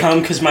can't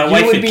come because my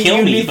wife would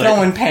kill me. You'd be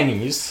throwing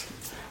pennies.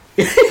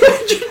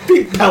 Just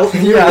be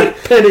pelting you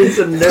with pennies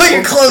and nickels. Put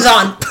your clothes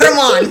on. Put them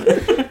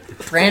on.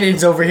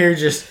 Brandon's over here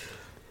just...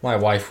 My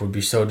wife would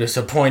be so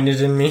disappointed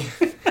in me.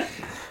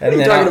 What are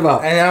you talking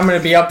about? And then I'm going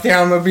to be up there,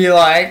 I'm going to be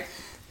like,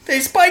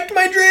 they spiked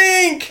my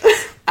drink!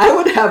 I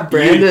would have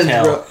Brandon's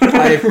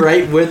wife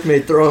right with me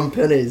throwing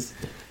pennies.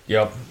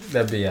 Yep,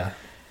 that'd be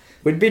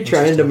We'd be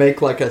trying to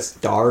make like a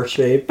star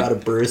shape out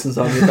of bruises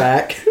on your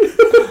back.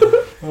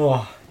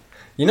 Oh.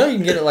 You know you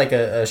can get it like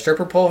a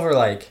stripper pole for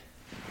like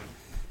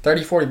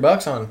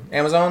 $30-$40 on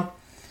Amazon?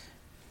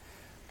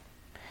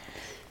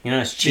 You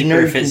know it's cheaper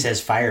if it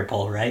says fire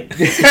pole, right?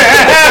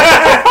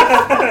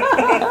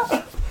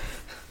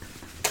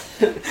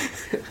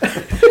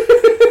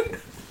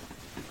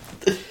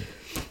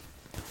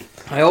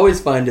 I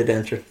always find it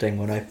interesting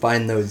when I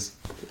find those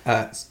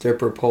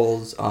stripper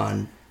poles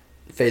on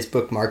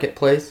Facebook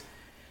Marketplace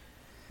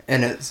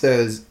and it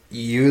says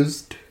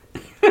used.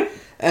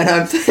 And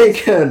I'm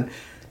thinking,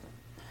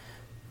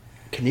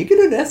 can you get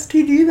an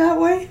STD that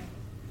way?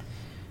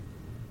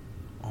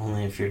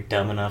 Only if you're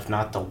dumb enough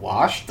not to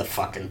wash the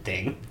fucking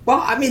thing.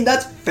 Well, I mean,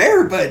 that's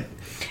fair, but...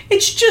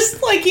 It's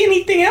just like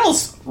anything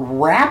else.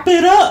 Wrap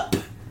it up.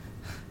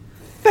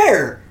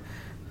 Fair.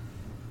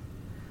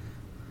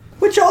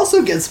 Which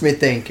also gets me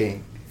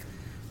thinking.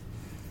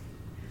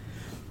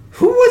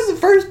 Who was the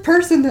first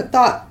person that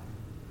thought,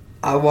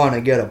 I want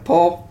to get a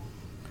pole,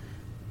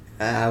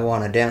 I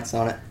want to dance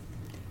on it?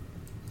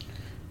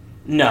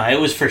 No, it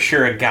was for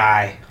sure a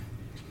guy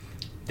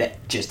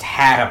that just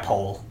had a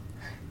pole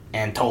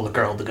and told a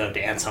girl to go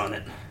dance on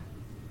it.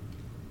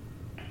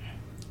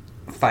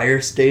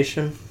 Fire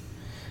station?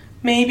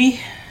 Maybe.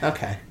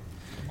 Okay.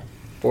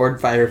 Bored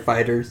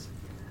firefighters.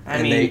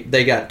 I mean,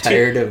 they got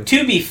tired of...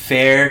 To be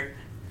fair,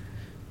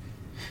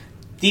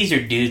 these are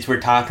dudes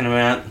we're talking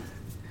about.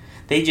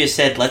 They just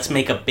said, let's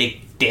make a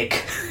big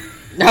dick.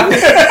 I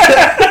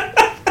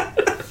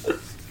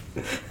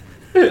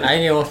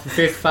can get one for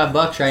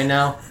 $55 right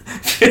now.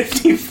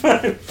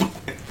 55.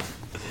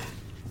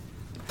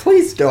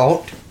 Please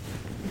don't.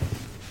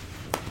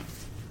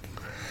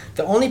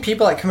 The only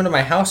people that come into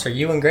my house are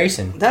you and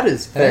Grayson. That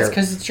is fair. That's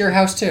because it's your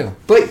house too.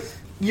 But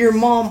your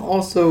mom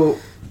also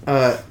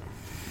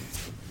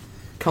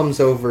comes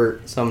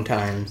over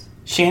sometimes.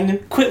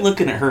 Shandon, quit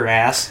looking at her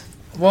ass.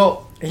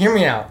 Well, hear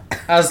me out.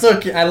 I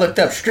looked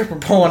up stripper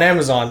pole on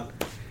Amazon,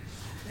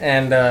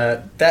 and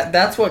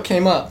that's what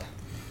came up.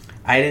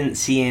 I didn't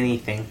see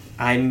anything.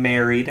 I'm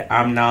married.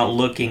 I'm not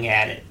looking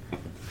at it.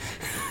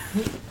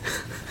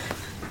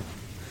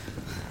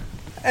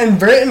 And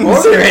Britton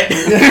order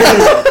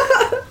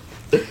it.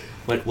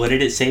 What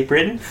did it say,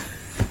 Britton?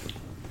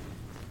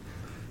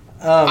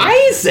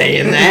 I ain't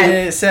saying that.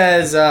 It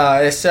says,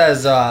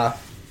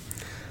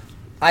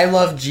 I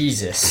love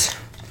Jesus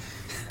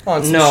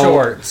on some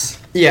shorts.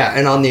 Yeah,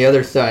 and on the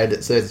other side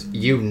it says,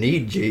 you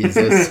need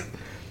Jesus.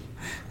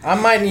 I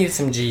might need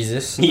some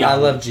Jesus. I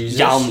love Jesus.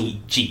 Y'all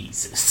need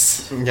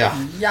Jesus.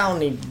 Yeah. Y'all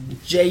need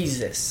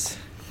Jesus.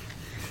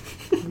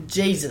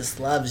 Jesus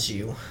loves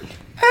you.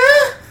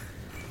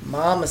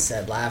 Mama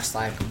said life's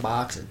like a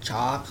box of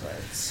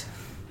chocolates.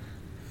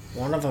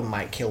 One of them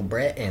might kill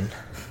Britton.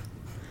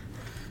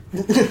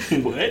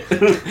 What?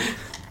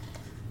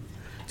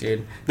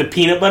 Dude. The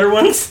peanut butter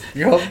ones?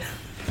 Yup.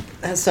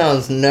 That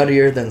sounds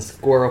nuttier than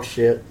squirrel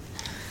shit.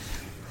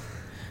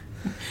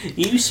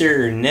 You,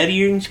 sir, are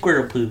nuttier than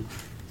squirrel poop.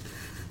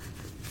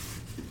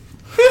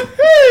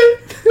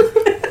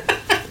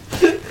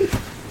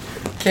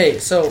 Okay,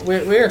 so we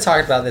were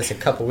talking about this a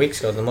couple weeks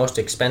ago. The most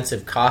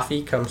expensive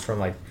coffee comes from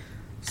like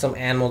some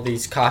animal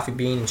eats coffee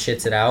bean and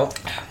shits it out.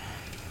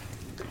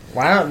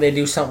 Why don't they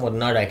do something with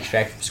nut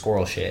extract from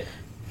squirrel shit?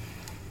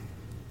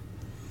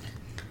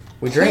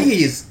 We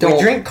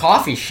drink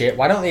coffee shit.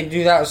 Why don't they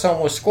do that with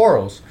something with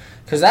squirrels?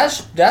 Because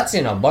that's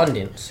in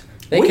abundance.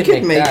 They we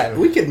could make that.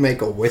 We could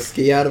make a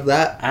whiskey out of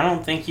that. I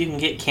don't think you can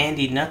get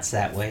candied nuts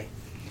that way.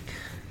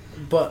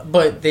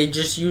 But they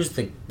just use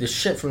the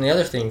shit from the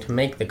other thing to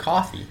make the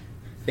coffee.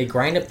 They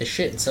grind up the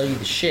shit and sell you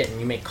the shit, and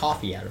you make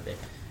coffee out of it.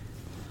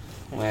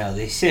 Well,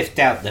 they sift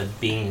out the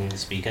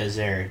beans because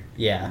they're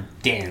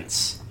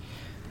dense.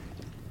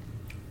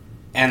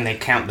 And they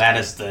count that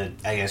as the,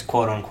 I guess,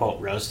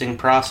 quote-unquote roasting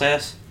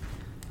process.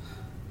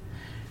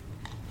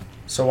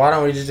 So why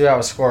don't we just do that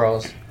with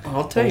squirrels?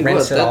 I'll tell We'll you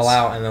rinse what, it all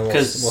out, and then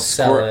we'll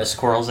sell it.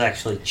 Squirrels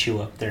actually chew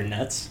up their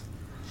nuts.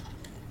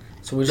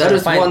 So we just that gotta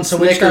is find, one so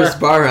Snickers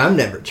bar I'm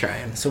never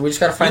trying. So we just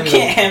gotta find You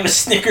can't have a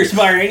Snickers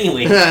bar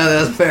anyway.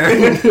 That's fair.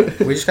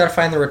 we just gotta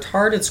find the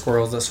retarded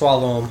squirrels that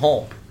swallow them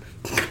whole.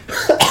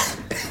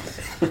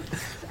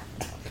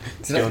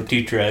 Don't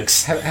do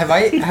drugs. Have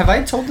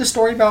I told the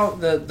story about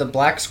the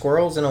black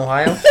squirrels in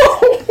Ohio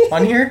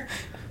on here?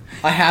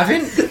 I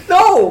haven't.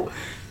 No.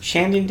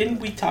 Shandon, didn't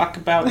we talk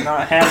about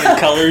not having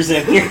colors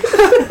in here?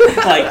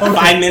 Like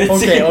 5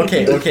 minutes ago?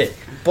 Okay.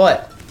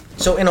 But,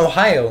 so in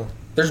Ohio,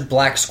 there's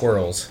black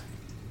squirrels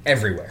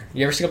everywhere.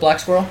 You ever seen a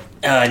black squirrel?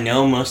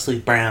 No, mostly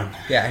brown.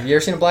 Yeah, have you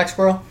ever seen a black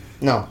squirrel?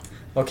 No.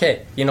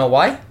 Okay, you know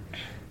why?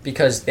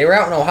 Because they were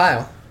out in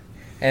Ohio,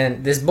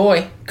 and this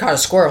boy caught a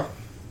squirrel.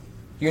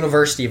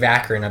 University of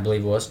Akron, I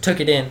believe it was.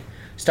 Took it in,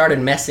 started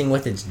messing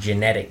with its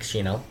genetics,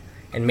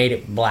 and made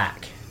it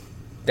black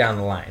down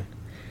the line.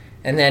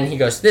 And then he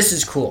goes, this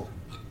is cool,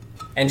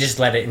 and just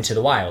let it into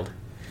the wild.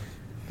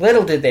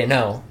 Little did they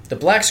know, the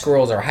black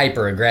squirrels are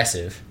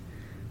hyper-aggressive.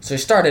 So he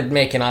started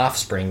making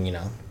offspring,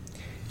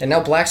 And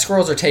now black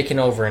squirrels are taking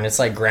over, and it's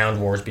like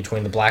ground wars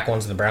between the black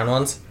ones and the brown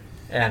ones.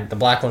 And the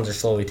black ones are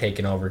slowly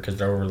taking over because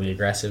they're overly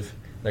aggressive.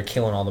 They're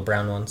killing all the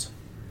brown ones.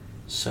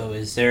 So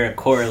is there a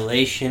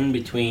correlation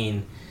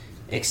between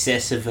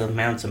excessive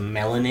amounts of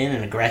melanin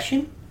and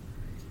aggression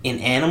in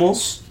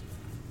animals?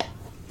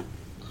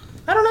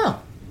 I don't know.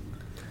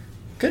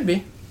 Could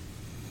be.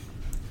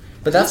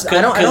 But that's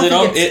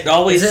It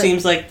always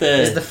seems like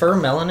Is the fur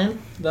melanin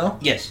though?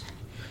 Yes.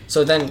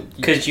 So then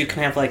Because you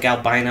can have like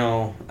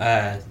albino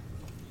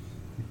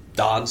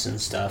dogs and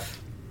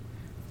stuff.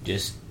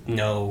 Just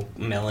no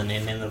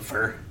melanin in the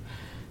fur.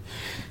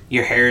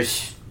 Your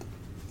hairs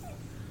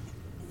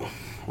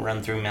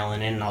run through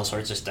melanin and all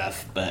sorts of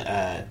stuff,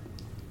 but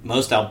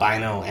most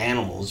albino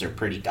animals are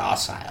pretty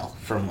docile,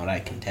 from what I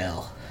can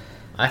tell.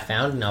 I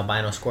found an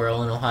albino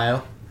squirrel in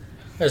Ohio.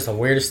 It was the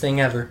weirdest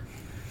thing ever.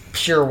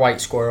 Pure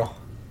white squirrel.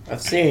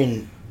 I've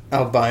seen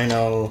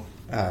albino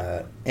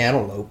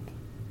antelope,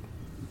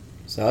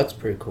 so that's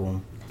pretty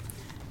cool.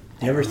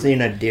 Never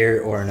seen a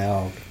deer or an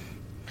elk.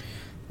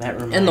 That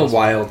reminds In the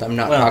wild, I'm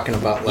not talking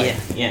about like...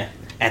 Yeah,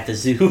 at the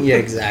zoo. Yeah,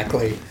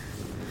 exactly.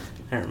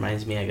 That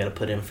reminds me, I gotta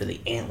put in for the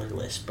antler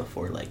list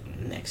before,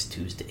 next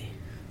Tuesday.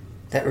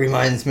 That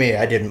reminds me,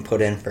 I didn't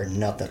put in for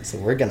nothing, so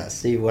we're gonna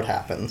see what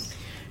happens.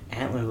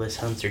 Antlerless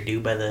hunts are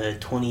due by the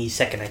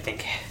 22nd, I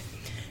think.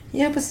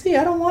 Yeah, but see,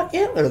 I don't want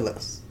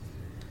antlerless.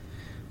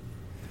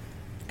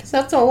 Because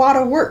that's a lot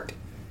of work.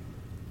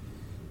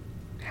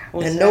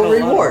 How is And that no a lot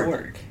of reward.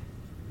 work?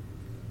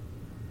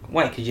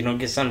 Why? Because you don't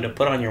get something to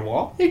put on your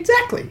wall?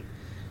 Exactly.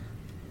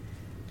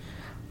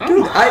 I'm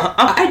Dude,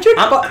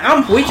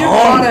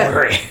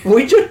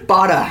 we just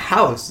bought a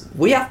house.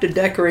 We have to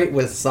decorate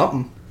with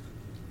something.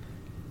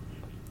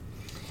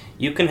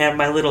 You can have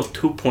my little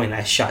 2-point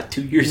I shot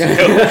 2 years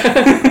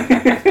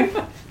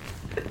ago.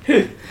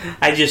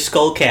 I just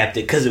skull capped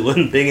it because it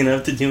wasn't big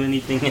enough to do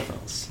anything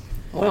else.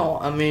 Well,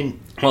 I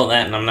mean... Well,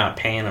 that and I'm not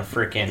paying a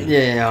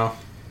freaking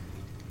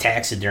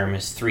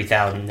taxidermist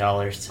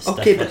 $3,000 to stuff.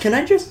 Okay, but can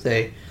I just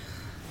say,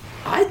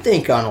 I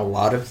think on a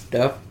lot of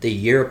stuff, the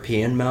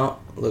European mount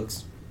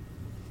looks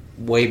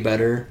way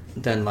better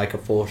than like a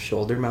full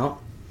shoulder mount.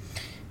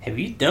 Have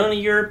you done a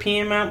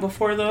European mount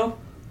before, though?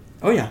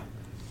 Oh, yeah.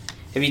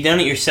 Have you done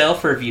it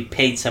yourself, or have you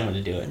paid someone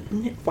to do it?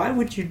 Why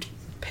would you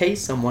pay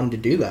someone to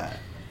do that?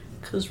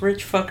 Because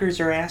rich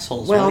fuckers are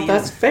assholes. Well,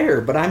 that's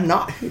fair, but I'm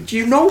not.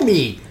 You know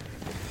me.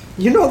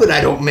 You know that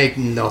I don't make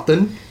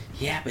nothing.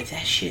 Yeah, but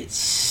that shit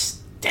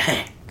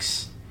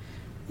stinks.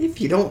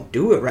 If you don't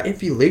do it right,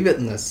 if you leave it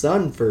in the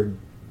sun for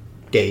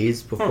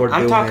days before doing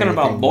I'm talking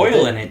about anything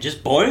boiling with it.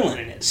 Just boiling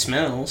it, it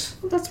smells.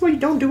 Well, that's why you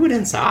don't do it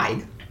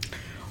inside.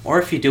 Or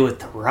if you do it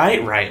the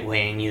right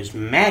way and use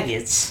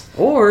maggots.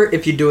 Or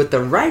if you do it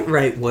the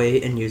right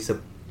way and use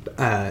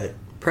a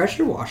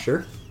pressure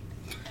washer.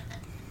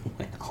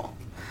 Well,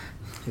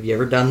 Have you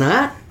ever done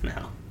that?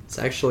 no. It's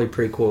actually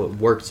pretty cool. It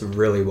works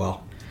really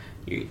well.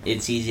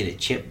 It's easy to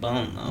chip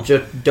bone, though.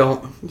 Just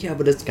don't... Yeah,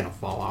 but it's going to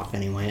fall off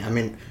anyway. I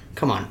mean,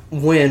 come on.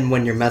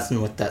 When you're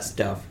messing with that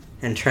stuff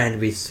and trying to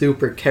be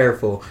super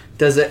careful,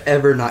 does it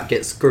ever not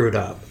get screwed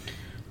up?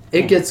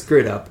 It gets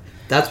screwed up.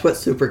 That's what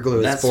super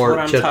glue is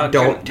for. Just don't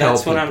tell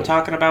That's people. what I'm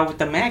talking about with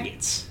the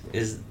maggots.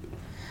 Is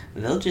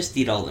they'll just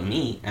eat all the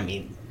meat. I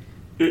mean...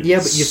 Yeah,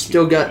 but you've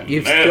still got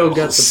the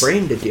smells.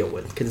 brain to deal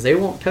with, because they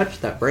won't touch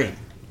that brain.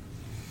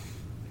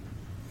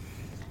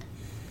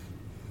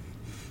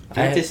 Do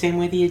it the same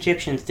way the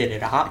Egyptians did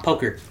it. A hot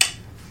poker.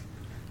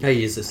 I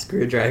use a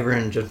screwdriver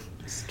and just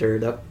stir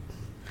it up.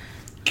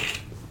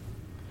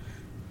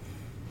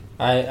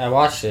 I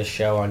watched this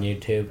show on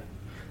YouTube.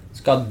 It's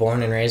called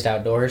Born and Raised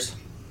Outdoors.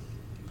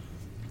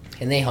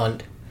 And they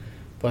hunt.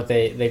 But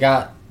they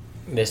got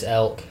this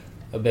elk,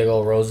 a big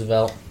old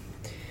Roosevelt.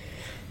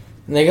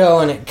 And they go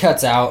and it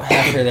cuts out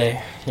after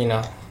they,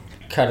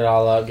 cut it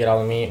all up, get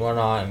all the meat and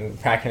whatnot, and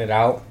packing it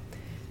out.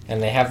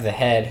 And they have the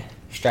head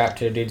strapped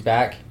to the dude's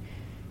back.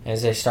 And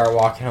as they start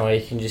walking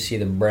away, you can just see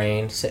the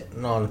brain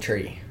sitting on a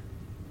tree.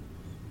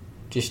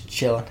 Just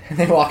chilling. And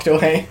they walked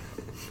away.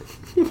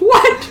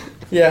 What?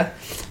 Yeah.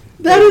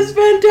 That is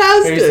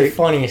fantastic. It was the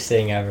funniest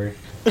thing ever.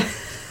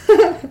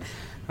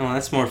 Oh,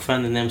 that's more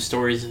fun than them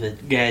stories of the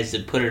guys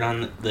that put it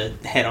on the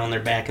head on their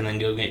back and then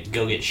go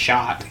get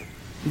shot.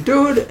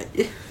 Dude.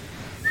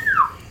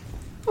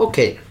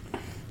 Okay.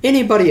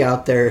 Anybody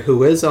out there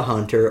who is a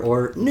hunter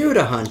or new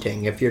to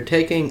hunting, if you're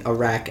taking a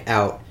rack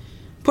out,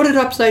 put it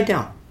upside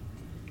down.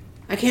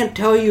 I can't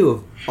tell you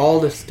of all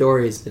the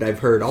stories that I've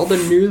heard, all the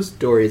news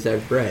stories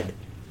I've read,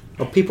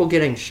 of people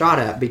getting shot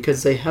at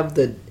because they have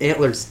the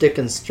antlers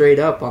sticking straight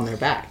up on their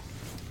back.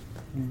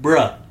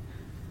 Bruh.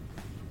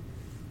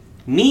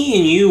 Me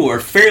and you are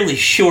fairly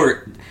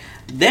short.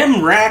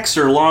 Them racks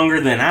are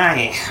longer than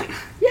I am.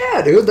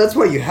 Yeah, dude, that's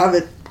why you have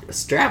it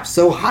strapped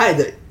so high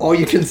that all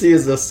you can see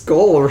is a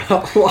skull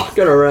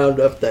walking around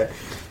up there.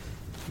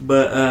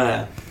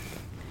 But,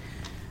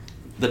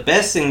 the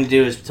best thing to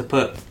do is to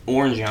put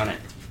orange on it.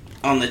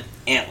 On the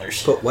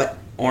antlers. Put what?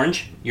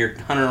 Orange? Your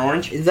hunter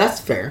orange? That's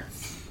fair.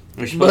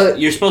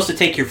 You're supposed to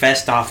take your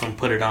vest off and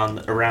put it on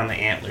around the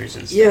antlers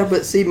and stuff. Yeah,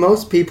 but see,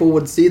 most people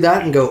would see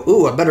that and go,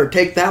 ooh, I better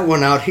take that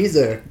one out. He's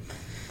a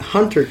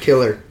hunter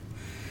killer.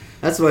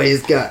 That's why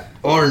he's got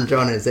orange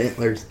on his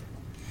antlers.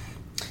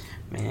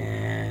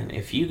 Man,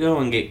 if you go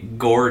and get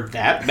gored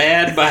that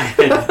bad by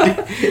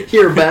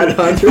You're a bad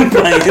hunter.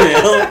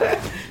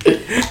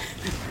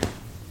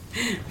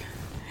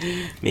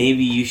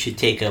 Maybe you should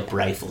take up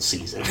rifle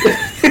season.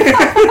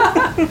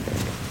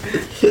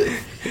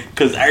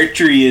 Because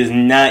archery is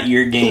not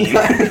your game.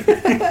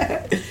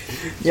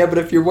 Yeah, but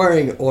if you're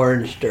wearing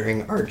orange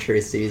during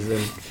archery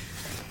season,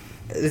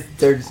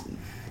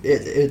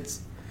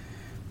 it's...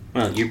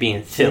 Well, you're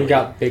being silly. We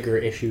got bigger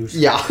issues.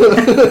 Yeah.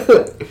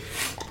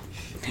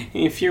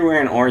 If you're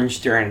wearing orange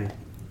during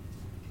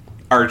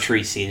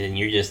archery season,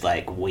 you're just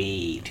like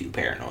way too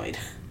paranoid.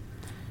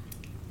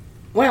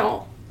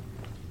 Well,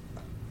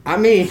 I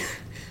mean,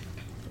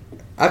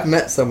 I've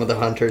met some of the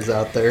hunters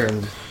out there,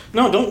 and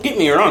No, don't get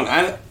me wrong.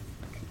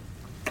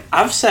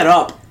 I've set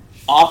up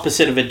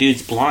opposite of a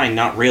dude's blind,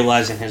 not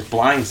realizing his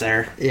blind's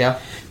there. yeah,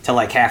 Till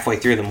like halfway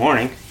through the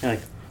morning. You're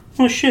like,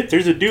 oh shit,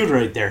 there's a dude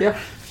right there. yeah.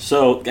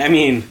 So, I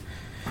mean,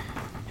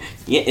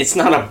 yeah, it's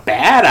not a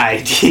bad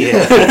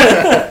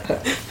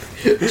idea.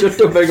 Just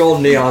a big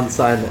old neon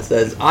sign that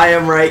says, I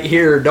am right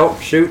here,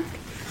 don't shoot.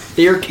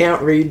 Deer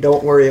can't read,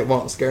 don't worry, it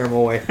won't scare him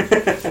away.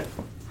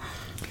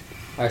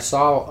 I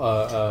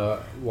saw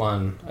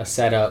a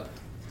setup.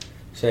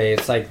 Say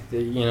it's like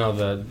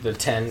the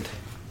tent,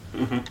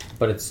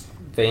 but it's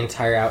the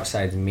entire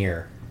outside's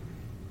mirror.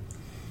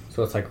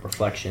 So it's like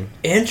reflection.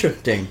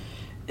 Interesting.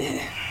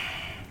 Good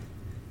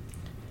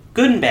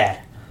and bad.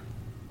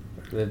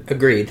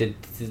 Agreed.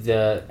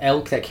 The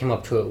elk that came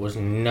up to it was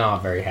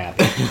not very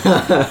happy.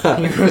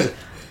 He was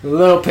a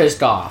little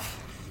pissed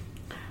off.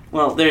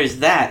 Well, there's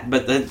that,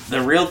 but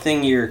the real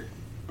thing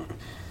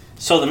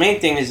So the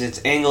main thing is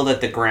it's angled at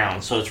the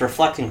ground, so it's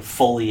reflecting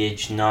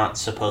foliage, not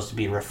supposed to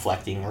be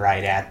reflecting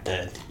right at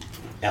the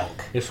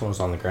elk. This one's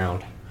on the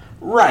ground.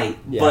 Right,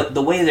 Yeah. but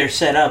the way they're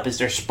set up is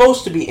they're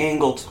supposed to be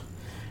angled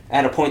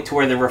at a point to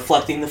where they're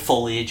reflecting the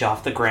foliage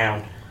off the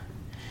ground.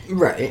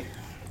 Right.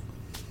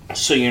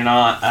 So you're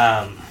not,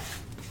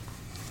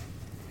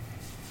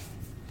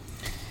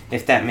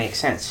 if that makes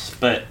sense.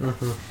 But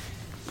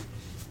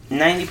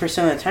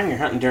 90% of the time you're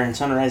hunting during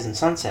sunrise and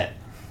sunset.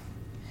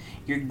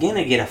 You're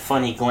gonna get a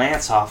funny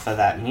glance off of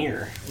that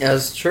mirror.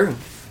 That's true.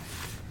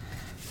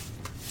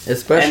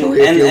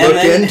 Especially if you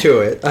look into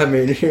it. I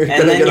mean, you're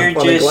going to get a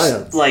funny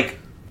glance. Like,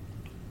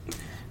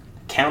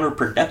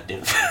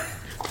 counterproductive.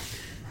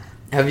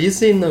 Have you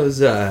seen those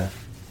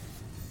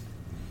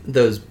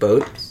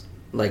boats?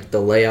 Like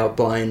the layout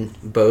blind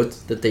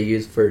boats that they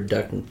use for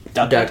duck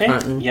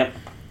hunting? Yep.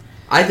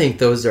 I think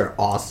those are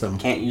awesome.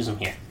 Can't use them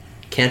here.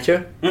 Can't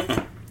you?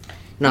 Mm-mm.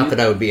 Not that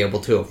I would be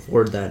able to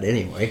afford that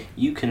anyway.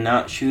 You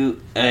cannot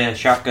shoot a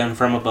shotgun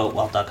from a boat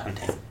while duck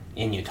hunting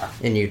in Utah.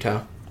 In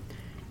Utah.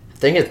 I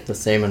think it's the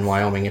same in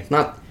Wyoming. It's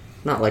not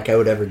like I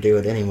would ever do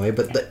it anyway,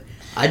 but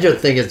I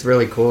just think it's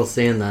really cool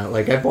seeing that.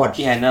 Like, I've watched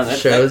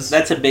shows.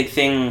 That's a big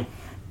thing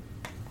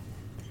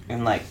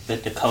in, like, the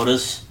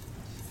Dakotas.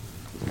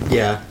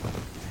 Yeah.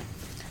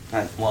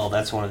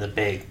 That's one of the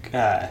big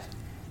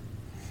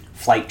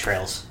flight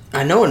trails.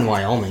 I know in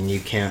Wyoming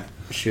you can't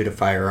shoot a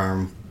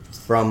firearm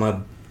from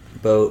a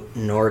boat,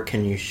 nor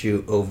can you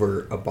shoot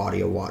over a body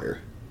of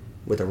water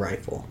with a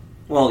rifle.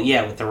 Well,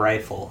 yeah, with the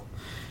rifle.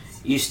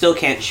 You still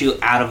can't shoot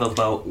out of a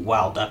boat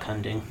while duck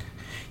hunting.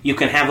 You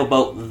can have a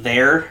boat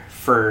there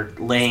for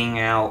laying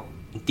out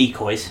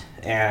decoys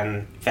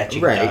and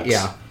fetching ducks. Right,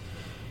 yeah.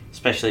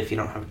 Especially if you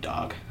don't have a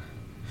dog.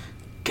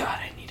 God,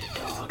 I need a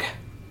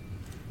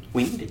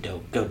We need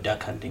to go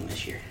duck hunting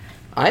this year.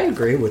 I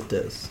agree with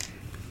this.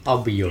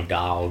 I'll be your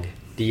dog.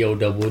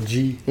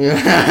 D-O-double-G. You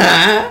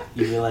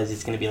realize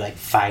it's going to be like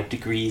 5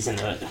 degrees in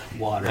the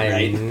water,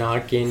 right? I'm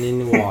not getting in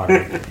the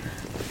water.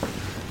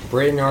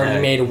 Britton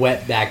already made a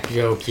wetback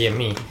joke at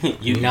me.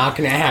 You're not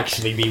going to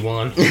actually be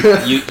one.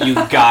 you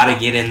gotta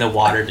get in the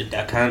water to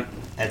duck hunt.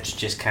 That's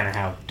just kind of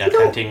how duck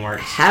hunting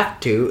works. Have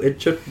to. It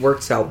just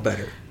works out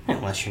better.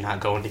 Unless you're not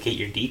going to get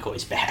your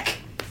decoys back.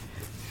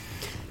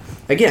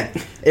 Again,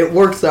 it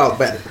works out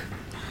better.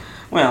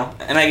 Well,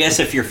 and I guess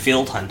if you're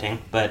field hunting,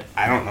 but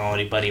I don't know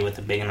anybody with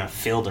a big enough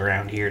field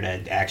around here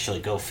to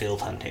actually go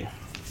field hunting.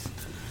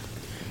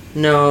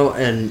 No,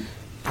 and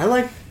I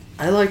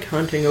like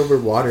hunting over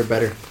water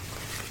better.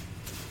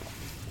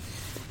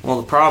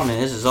 Well, the problem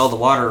is all the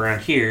water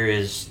around here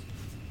is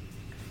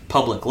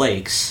public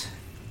lakes.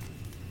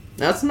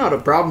 That's not a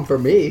problem for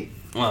me.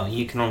 Well,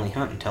 you can only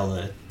hunt until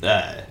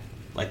the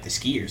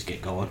skiers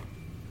get going.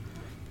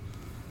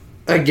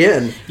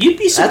 Again, You'd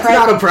be surprised.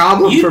 That's not a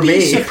problem for me. You'd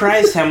be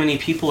surprised how many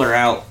people are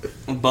out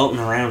boating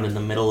around in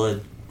the middle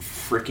of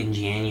frickin'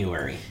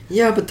 January.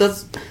 Yeah, but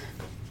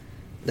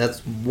that's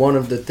one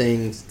of the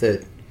things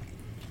that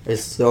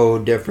is so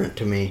different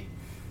to me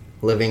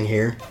living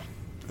here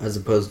as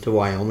opposed to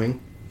Wyoming.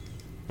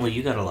 Well,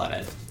 you got a lot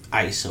of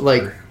ice over.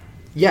 Like,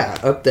 yeah,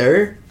 up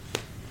there,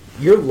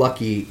 you're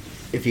lucky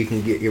if you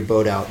can get your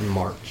boat out in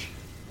March.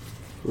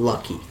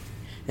 Lucky.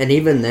 And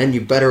even then,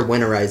 you better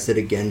winterize it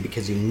again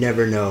because you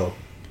never know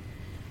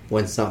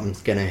when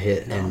something's going to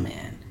hit and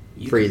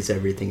freeze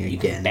everything again. You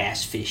can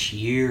bass fish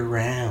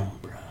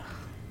year-round, bro.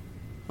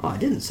 Oh, I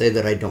didn't say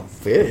that I don't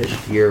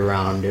fish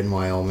year-round in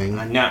Wyoming.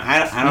 No,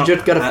 I don't. You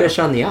just got to fish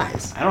on the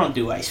ice. I don't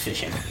do ice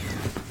fishing.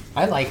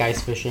 I like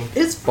ice fishing.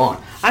 It's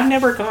fun. I've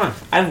never gone.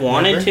 I've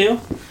wanted to,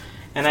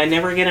 and I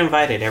never get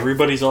invited.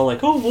 Everybody's all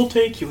like, "Oh, we'll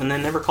take you," and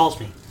then never calls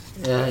me.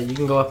 You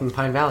can go up in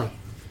Pine Valley.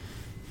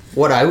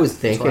 What I was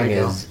thinking I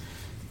is,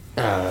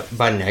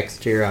 by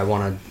next year, I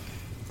want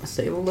to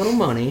save a little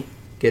money,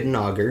 get an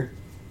auger.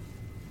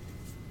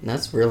 And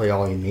that's really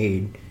all you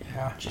need.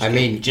 Yeah.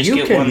 Just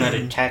get one that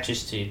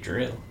attaches to your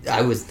drill.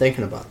 I was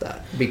thinking about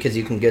that because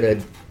you can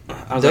get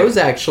those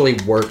actually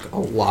work a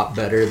lot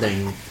better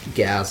than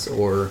gas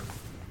or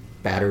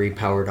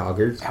battery-powered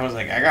augers. I was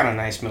like, I got a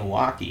nice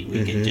Milwaukee.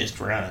 We could just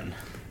run.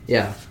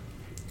 Yeah.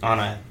 On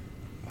a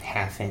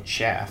 1/2-inch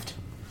shaft.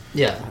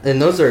 Yeah,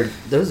 and those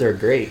are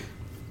great.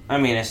 I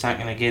mean, it's not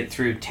going to get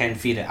through 10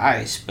 feet of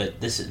ice, but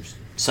this is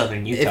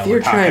southern Utah. If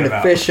you're trying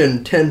to fish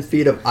in 10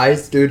 feet of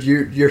ice, dude,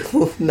 you're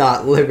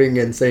not living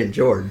in St.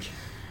 George.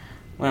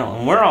 Well,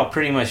 and we're all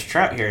pretty much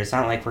trout here. It's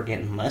not like we're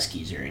getting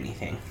muskies or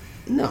anything.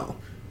 No,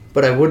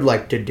 but I would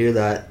like to do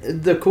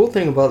that. The cool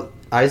thing about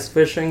ice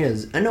fishing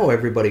is I know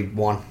everybody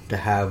wants to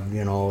have,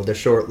 the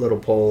short little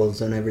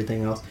poles and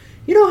everything else.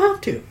 You don't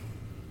have to.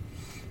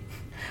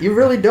 You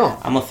really don't.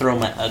 I'm going to throw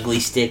my ugly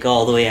stick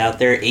all the way out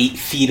there 8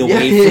 feet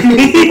away from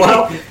me.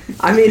 Well,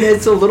 I mean,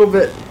 it's a little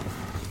bit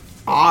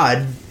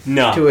odd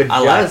to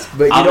adjust,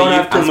 but you don't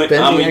have to spend the extra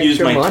money. I'm going to use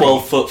my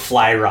 12-foot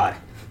fly rod.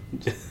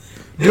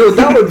 Dude,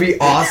 that would be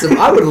awesome.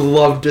 I would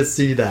love to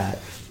see that.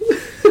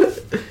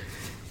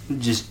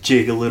 Just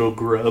jig a little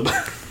grub.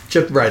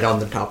 Just right on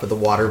the top of the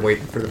water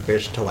waiting for the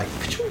fish to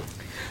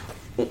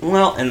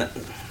Well, and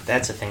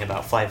that's the thing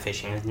about fly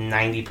fishing.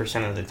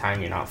 90% of the time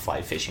you're not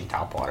fly fishing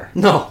topwater.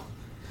 No.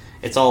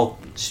 It's all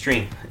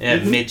stream,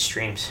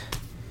 mid-streams.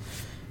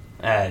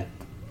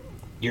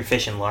 You're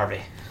fishing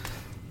larvae.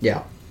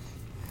 Yeah.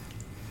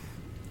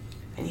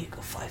 I need to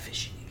go fly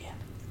fishing again.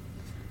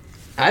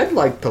 I'd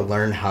like to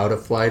learn how to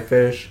fly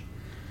fish.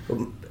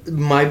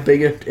 My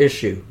biggest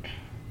issue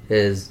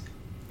is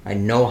I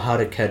know how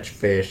to catch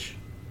fish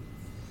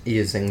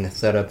using the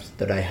setups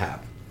that I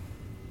have.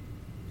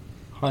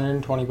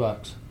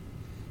 $120.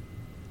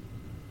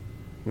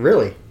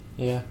 Really?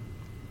 Yeah.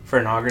 For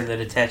an auger that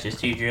attaches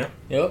to your drill?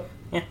 Yep.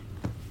 Yeah.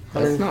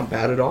 That's not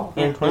bad at all.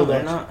 Yeah, no,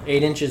 they're not.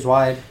 8 inches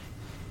wide.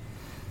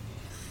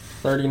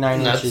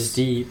 39 inches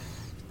deep.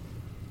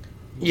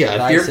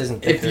 Yeah,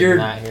 if you're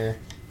not here.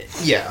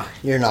 Yeah,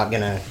 you're not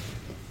gonna.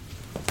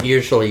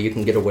 Usually, you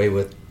can get away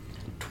with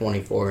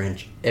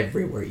 24-inch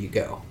everywhere you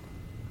go.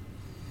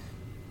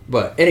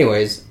 But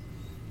anyways,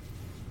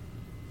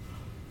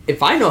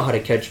 if I know how to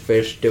catch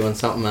fish doing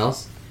something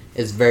else,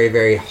 it's very,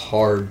 very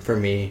hard for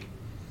me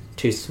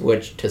to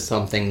switch to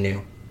something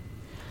new.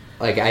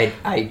 Like I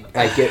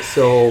get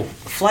so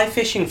fly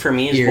fishing for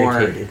me is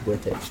irritated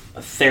with it.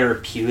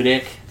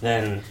 Therapeutic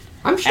than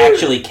I'm sure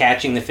actually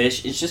catching the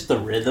fish. It's just the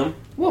rhythm.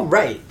 Well,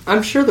 right.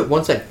 I'm sure that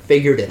once I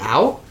figured it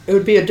out, it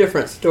would be a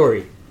different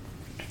story.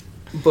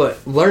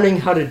 But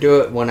learning how to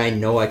do it when I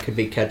know I could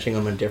be catching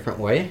them a different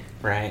way,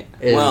 right?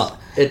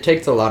 It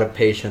takes a lot of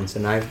patience,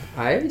 and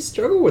I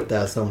struggle with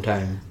that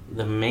sometimes.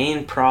 The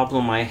main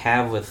problem I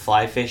have with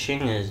fly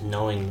fishing is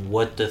knowing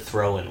what to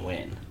throw and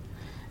when.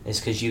 It's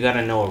because you got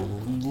to know a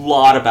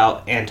lot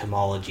about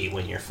entomology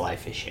when you're fly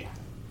fishing.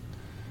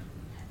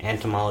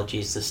 Entomology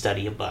is the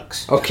study of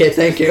bugs. Okay,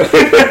 thank you.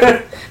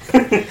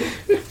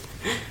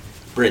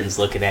 Britton's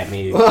looking at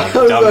me Well, like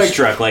I was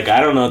dumbstruck, like I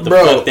don't know what the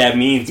bro, fuck that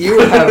means. You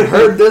have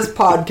heard this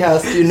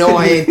podcast. You know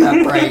I ain't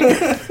that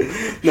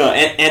bright. No,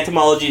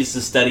 entomology is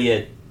the study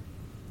of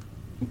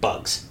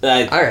bugs. All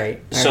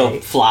right. So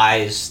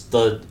flies,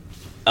 the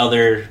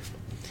other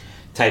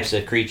types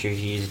of creatures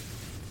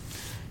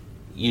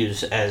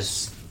use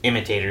as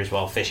imitators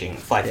while fishing,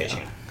 fly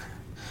fishing.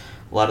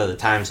 A lot of the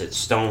times it's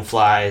stone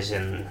flies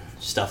and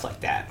stuff like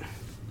that.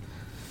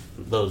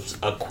 Those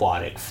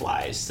aquatic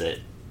flies that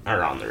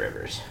are on the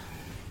rivers.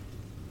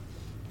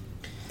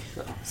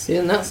 See,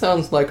 and that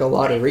sounds like a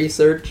lot of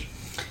research.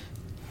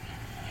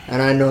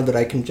 And I know that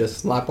I can just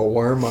slap a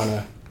worm on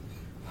a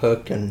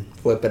hook and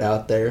flip it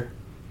out there.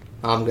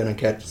 I'm gonna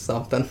catch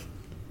something.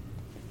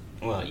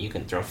 Well, you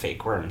can throw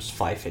fake worms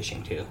fly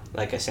fishing too,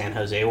 like a San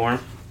Jose worm.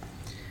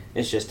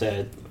 It's just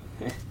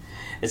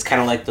it's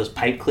kind of like those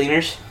pipe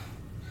cleaners.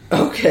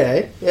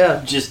 Okay,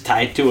 yeah. Just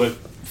tied to a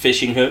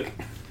fishing hook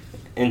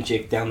and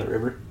jigged down the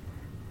river.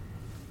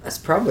 That's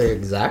probably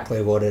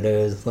exactly what it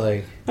is.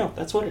 Like, No,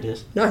 that's what it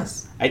is.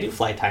 nice. I do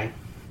fly tying.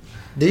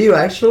 Do you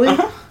actually?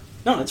 Uh-huh.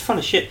 No, it's fun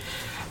as shit.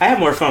 I have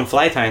more fun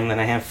fly tying than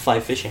I have fly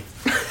fishing.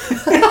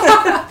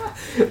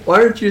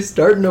 Why aren't you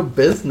starting a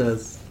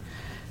business?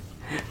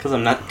 Because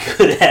I'm not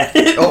good at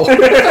it. Oh.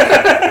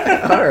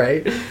 All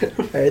right.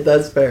 All right,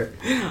 that's fair.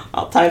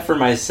 I'll tie for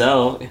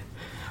myself.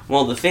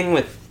 Well, the thing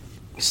with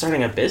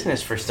starting a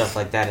business for stuff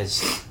like that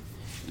is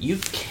you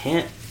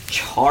can't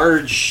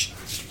charge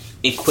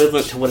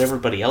equivalent to what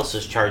everybody else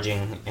is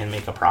charging and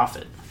make a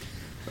profit.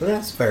 Well,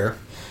 that's fair.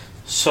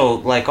 So,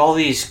 like all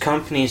these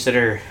companies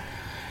that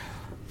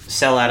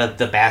sell out of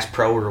the Bass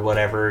Pro or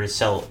whatever,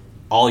 sell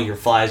all your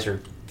flies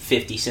are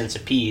 50 cents a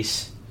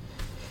piece.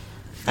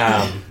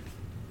 They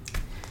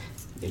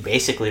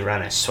basically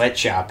run a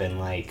sweatshop in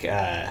like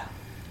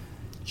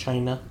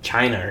China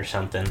or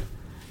something.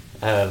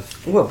 Well,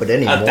 but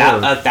anymore.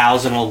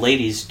 1,000 old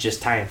ladies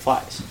just tying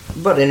flies.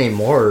 But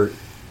anymore,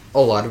 a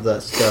lot of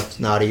that stuff's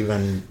not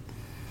even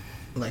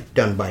like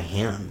done by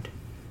hand.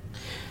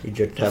 You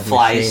just The have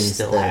flies machines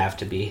still that- have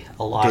to be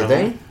a lot Do of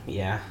they? them.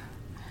 Yeah,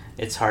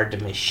 it's hard to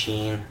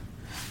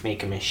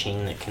make a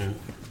machine that can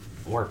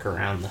work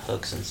around the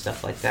hooks and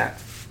stuff like that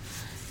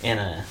in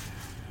a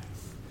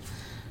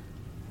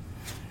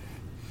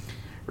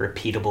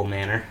repeatable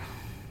manner.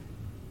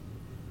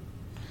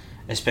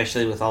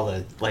 Especially with all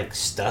the like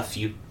stuff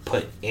you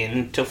put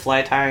into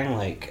fly tying,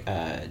 like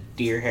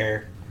deer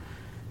hair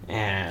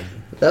and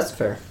That's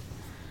fair.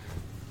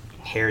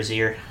 hare's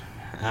ear.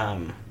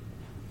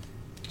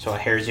 So a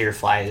hare's ear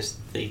fly is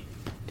they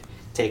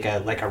take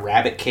a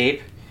rabbit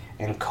cape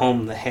and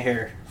comb the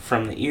hair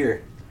from the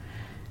ear,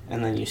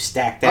 and then you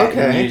stack that and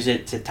Okay. use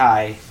it to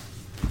tie.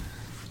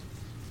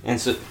 And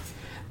so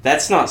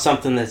that's not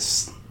something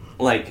that's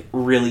like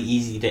really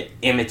easy to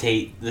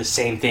imitate the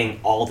same thing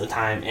all the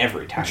time,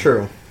 every time.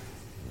 True.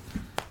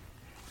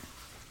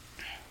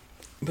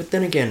 But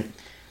then again,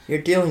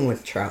 you're dealing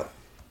with trout.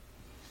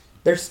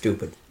 They're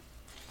stupid.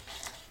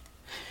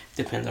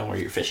 Depends on where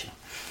you're fishing.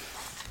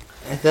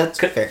 That's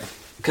fair.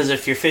 Because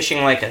if you're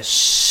fishing like a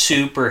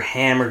super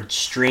hammered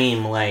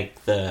stream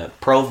like the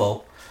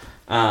Provo,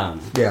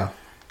 Yeah.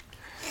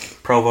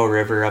 Provo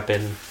River up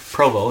in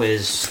Provo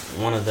is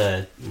one of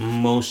the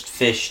most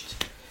fished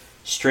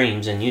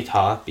streams in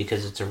Utah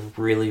because it's a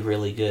really,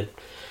 really good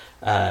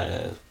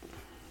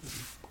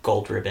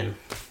gold ribbon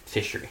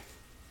fishery.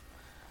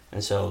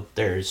 And so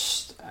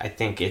I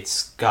think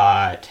it's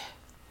got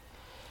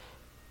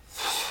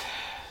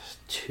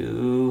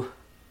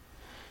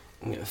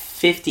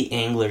 50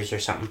 anglers or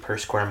something per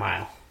square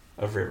mile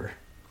of river.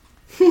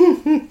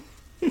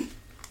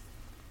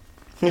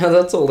 Yeah,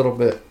 that's a little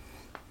bit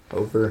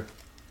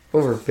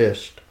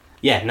overfished.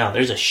 Yeah, no,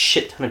 there's a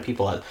shit ton of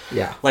people out.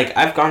 Yeah. Like,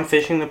 I've gone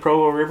fishing the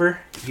Provo River.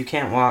 You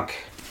can't walk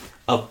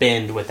a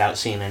bend without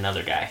seeing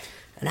another guy.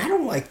 And I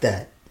don't like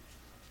that.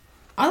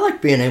 I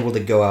like being able to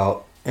go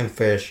out and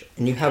fish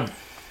and you have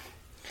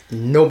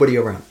nobody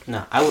around.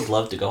 No, I would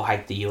love to go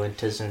hike the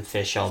Uintas and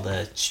fish all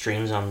the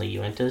streams on the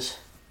Uintas.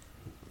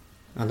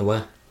 On the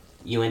what?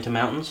 Uinta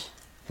Mountains,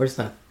 Where's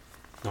that?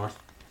 north.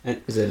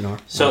 Is it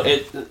north? So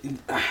Okay.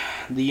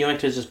 the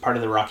Uintas is part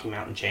of the Rocky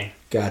Mountain chain.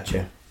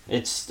 Gotcha.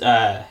 It's,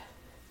 the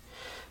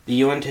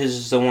Uintas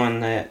is the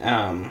one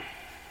that,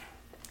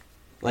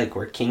 like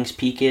where Kings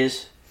Peak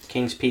is.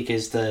 Kings Peak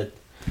is the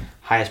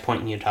highest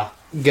point in Utah,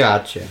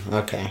 Gotcha.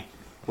 Okay.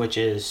 which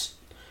is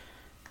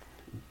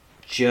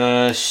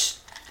just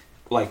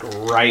like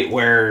right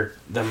where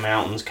the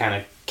mountains kind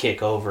of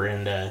kick over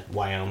into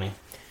Wyoming.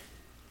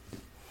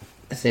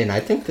 See, and I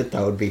think that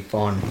would be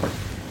fun.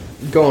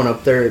 Going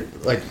up there,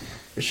 like,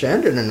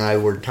 Shandon and I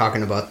were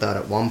talking about that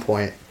at one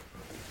point.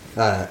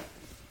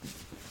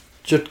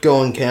 Just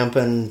going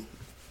camping,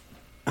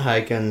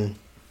 hiking.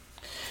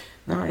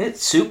 No,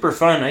 it's super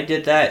fun. I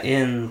did that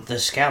in the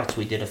Scouts.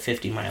 We did a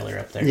 50-miler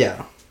up there.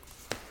 Yeah.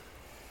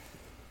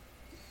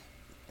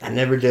 I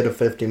never did a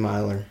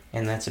 50-miler.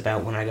 And that's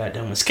about when I got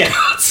done with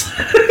Scouts.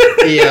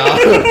 Yeah.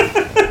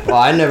 Well,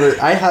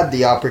 I had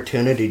the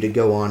opportunity to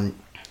go on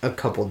a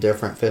couple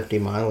different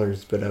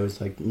 50-milers, but I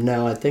was like,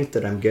 no, I think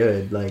that I'm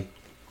good. Like,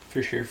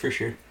 For sure, for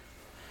sure.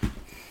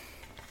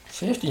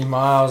 50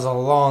 miles a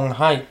long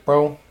hike,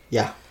 bro.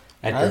 Yeah.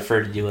 I'd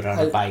prefer to do it on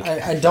a bike.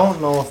 I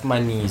don't know if my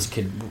knees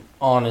could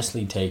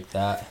honestly take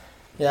that.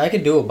 Yeah, I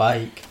could do a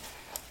bike.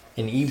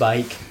 An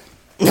e-bike.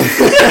 Well,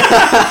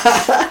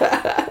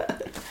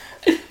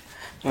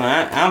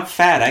 I'm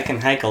fat. I can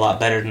hike a lot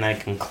better than I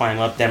can climb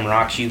up them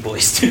rocks you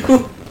boys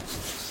do.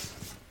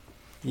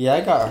 Yeah,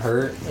 I got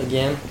hurt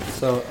again,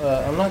 so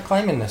I'm not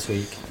climbing this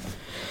week.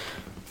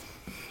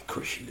 Of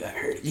course you got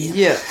hurt again.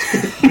 Yeah.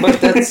 But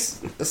that's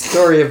the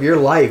story of your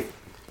life.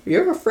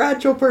 You're a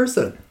fragile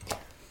person.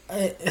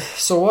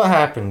 So what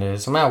happened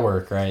is, I'm at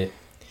work, right?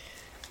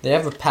 They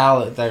have a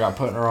pallet that got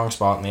put in the wrong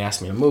spot, and they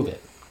asked me to move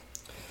it.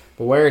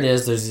 But where it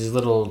is, there's these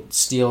little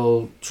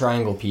steel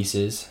triangle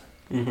pieces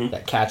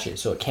that catch it,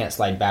 so it can't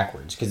slide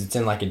backwards, because it's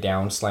in like a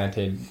down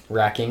slanted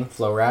racking,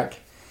 flow rack.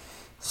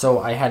 So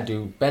I had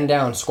to bend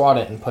down, squat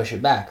it, and push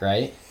it back,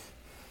 right?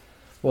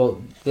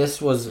 Well,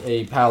 this was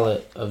a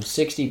pallet of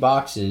 60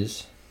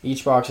 boxes.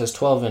 Each box has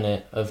 12 in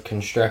it of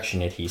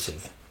construction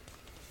adhesive.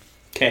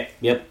 Okay,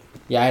 yep.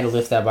 Yeah, I had to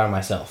lift that by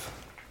myself.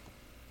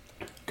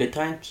 Good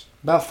times.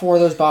 About 4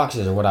 of those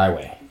boxes are what I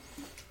weigh.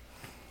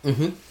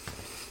 Mm-hmm.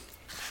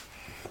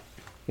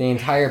 The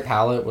entire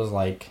pallet was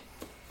like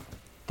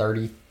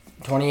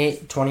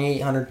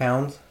 2,800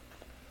 pounds.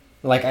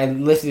 Like, I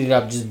lifted it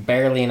up just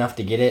barely enough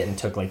to get it and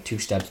took like 2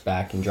 steps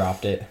back and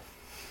dropped it.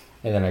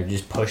 And then I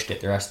just pushed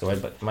it the rest of the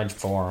way, but my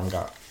forearm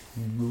got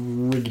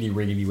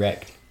riggedy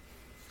wrecked.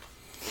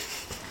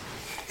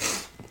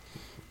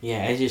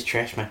 Yeah, I just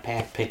trashed my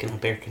pack picking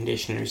up air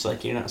conditioners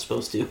like you're not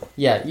supposed to.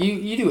 Yeah,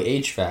 you do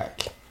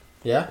HVAC.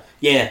 Yeah?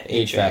 Yeah,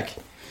 HVAC.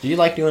 Do you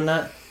like doing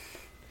that?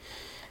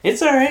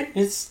 It's alright.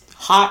 It's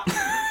hot.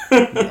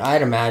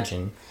 I'd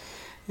imagine.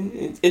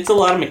 It's a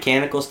lot of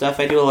mechanical stuff.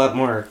 I do a lot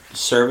more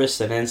service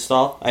than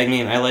install. I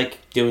mean, I like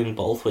doing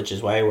both, which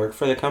is why I work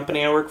for the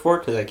company I work for,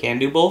 because I can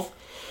do both.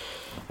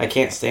 I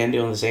can't stand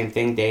doing the same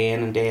thing day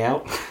in and day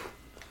out.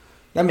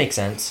 That makes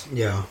sense.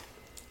 Yeah.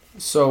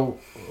 So,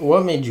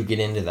 what made you get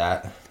into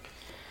that?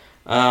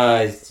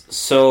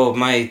 So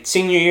my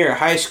senior year of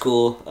high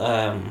school,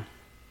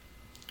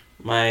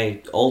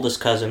 my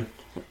oldest cousin,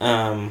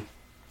 on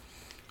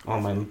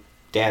my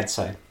dad's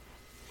side,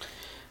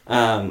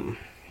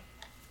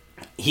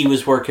 he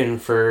was working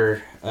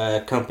for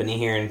a company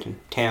here in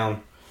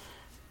town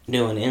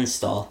doing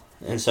install.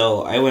 And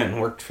so I went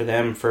and worked for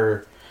them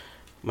for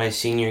my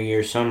senior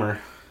year summer.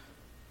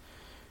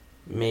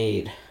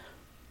 Made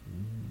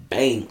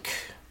bank.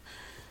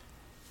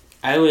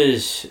 I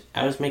was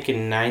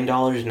making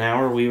 $9 an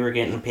hour. We were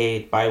getting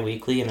paid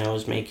bi-weekly, and I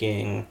was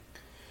making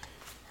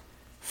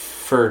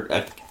for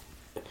an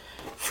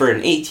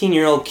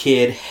 18-year-old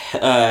kid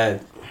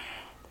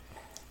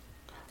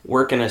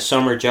working a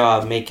summer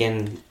job,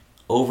 making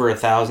over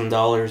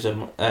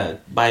 $1,000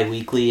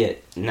 bi-weekly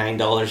at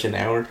 $9 an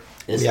hour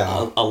is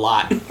a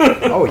lot.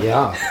 Oh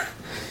yeah.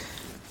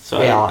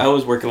 So yeah. I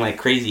was working like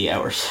crazy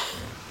hours.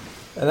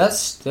 And that's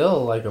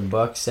still like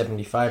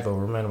 $1.75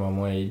 over minimum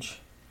wage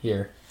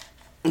here.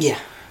 Yeah.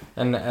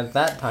 And at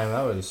that time,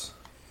 that was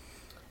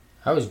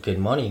good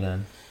money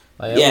then.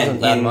 Like, it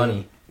wasn't bad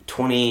money.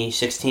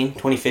 2016,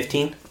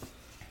 2015.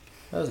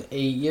 That was 8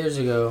 years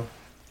ago.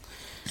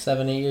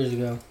 7, 8 years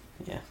ago.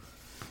 Yeah.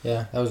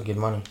 Yeah, that was good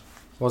money.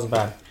 It wasn't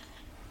bad.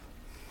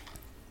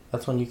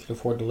 That's when you could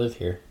afford to live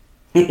here.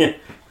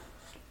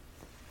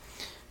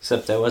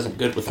 Except I wasn't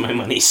good with my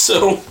money,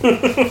 so...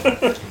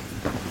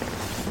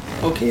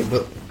 Okay,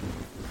 but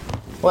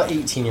what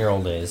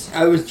 18-year-old is?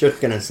 I was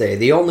just going to say,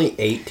 the only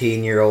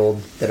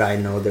 18-year-old that I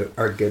know that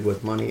are good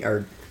with money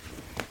are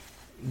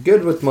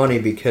good with money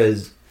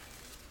because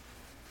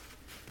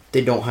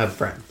they don't have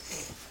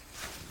friends.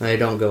 They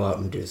don't go out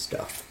and do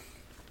stuff.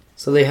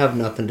 So they have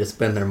nothing to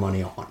spend their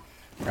money on.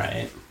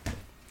 Right.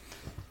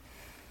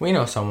 We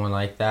know someone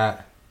like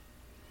that.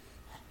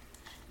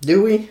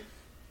 Do we?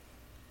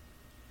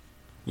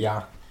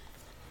 Yeah.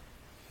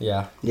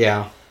 Yeah.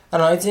 Yeah. I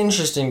don't know, it's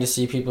interesting to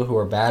see people who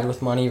are bad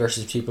with money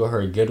versus people who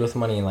are good with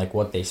money and, like,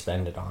 what they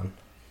spend it on.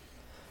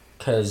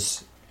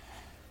 Because,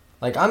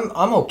 like, I'm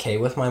okay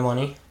with my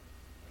money.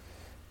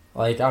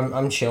 Like,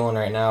 I'm chilling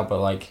right now, but,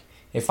 like,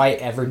 if I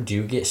ever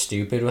do get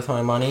stupid with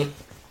my money,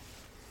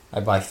 I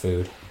buy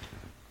food.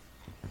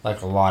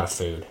 Like, a lot of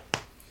food.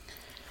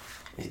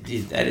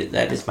 Dude,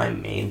 that is my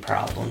main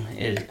problem.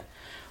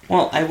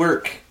 Well, I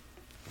work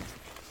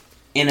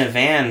in a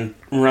van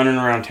running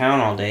around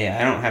town all day.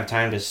 I don't have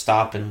time to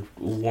stop and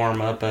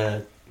warm up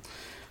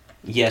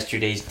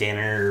yesterday's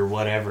dinner or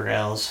whatever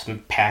else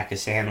and pack a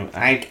sandwich.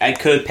 I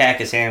could pack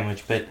a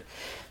sandwich, but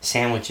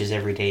sandwiches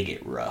every day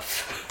get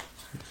rough.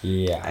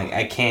 Yeah.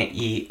 I can't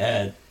eat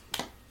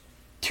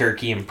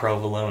turkey and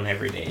provolone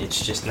every day.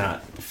 It's just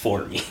not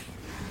for me.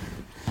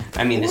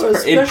 I mean,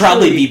 it'd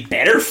probably be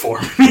better for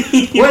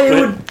me. Well,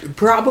 it would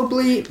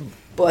probably,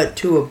 but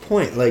to a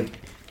point, like,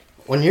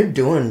 when you're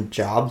doing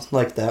jobs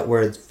like that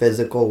where it's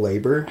physical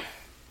labor,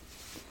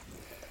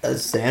 a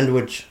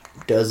sandwich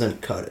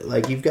doesn't cut it.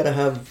 Like, you've got to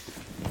have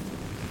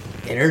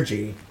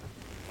energy,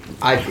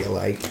 I feel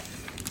like.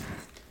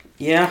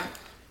 Yeah.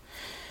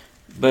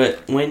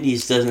 But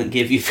Wendy's doesn't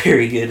give you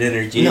very good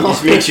energy. It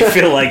just makes you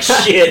feel like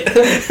shit.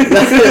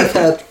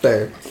 That's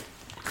fair.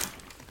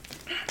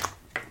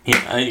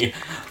 Yeah,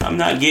 I'm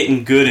not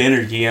getting good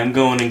energy. I'm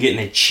going and getting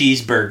a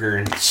cheeseburger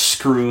and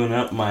screwing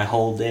up my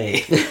whole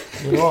day.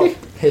 You know what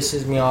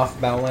pisses me off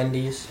about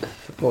Wendy's?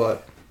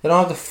 What? They don't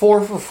have the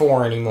 4 for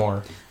 $4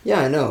 anymore.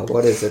 Yeah, I know.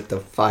 What is it? The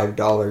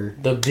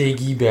 $5? The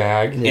biggie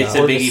bag. It's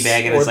Yeah. a biggie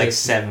bag and it's like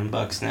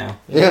 $7 now.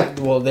 Yeah.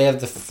 Well, they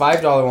have the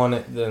 $5 one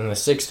and the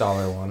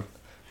 $6 one.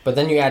 But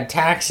then you add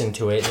tax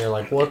into it and you're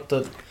like, what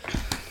the...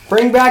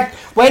 Bring back...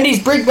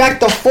 Wendy's, bring back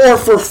the 4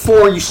 for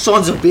 $4, you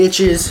sons of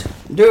bitches.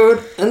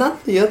 Dude, and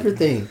that's the other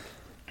thing.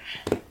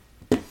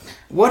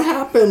 What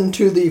happened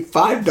to the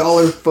 $5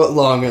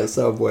 footlong at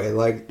Subway?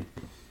 Like,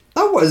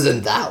 that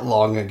wasn't that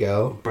long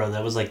ago. Bro,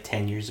 that was like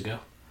 10 years ago.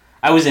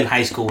 I was in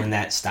high school when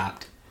that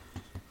stopped.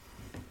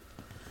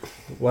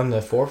 When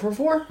the 4 for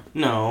 $4?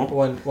 No.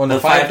 When The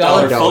the $5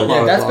 footlong.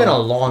 Yeah, that's been a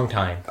long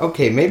time.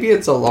 Okay, maybe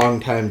it's a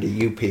long time to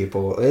you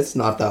people. It's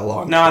not that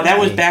long. No, to that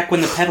was me. back when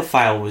the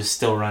pedophile was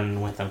still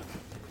running with them.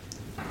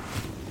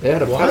 They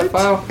had a What?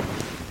 pedophile?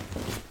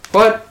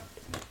 What?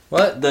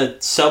 What? The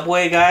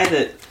Subway guy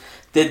that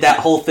did that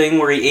whole thing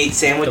where he ate The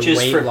sandwiches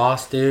weight for...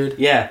 loss dude?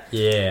 Yeah.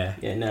 Yeah.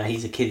 Yeah, no,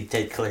 he's a kitty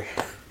tickler.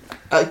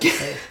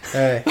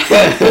 Hey.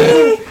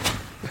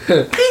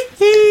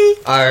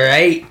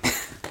 Alright.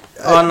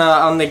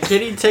 On the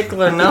kitty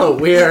tickler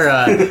note, we're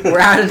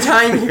out of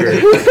time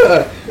here.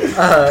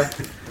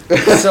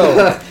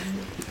 So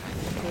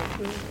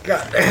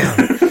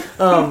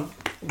goddamn.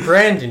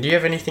 Brandon, do you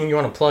have anything you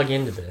want to plug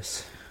into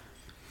this?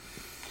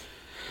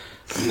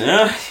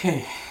 No,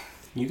 hey,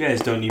 you guys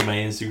don't need my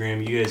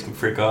Instagram. You guys can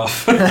frick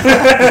off. Okay.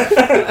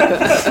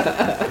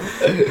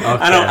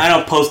 I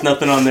don't post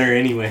nothing on there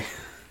anyway.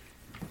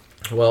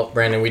 Well,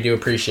 Brandon, we do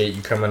appreciate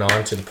you coming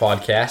on to the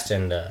podcast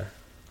and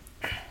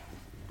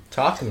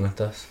talking with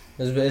us.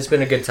 It's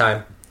been a good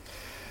time.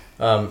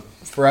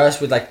 For us,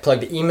 we'd like to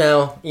plug the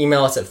email.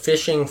 Email us at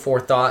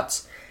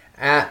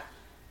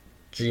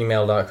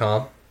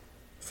fishingforthoughts@gmail.com.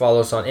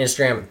 Follow us on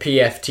Instagram at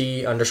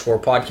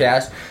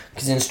PFT_podcast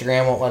because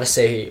Instagram won't let us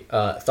say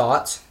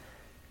thoughts.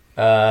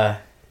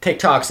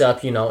 TikTok's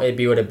up, it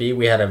be what it be.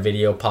 We had a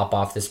video pop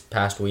off this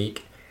past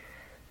week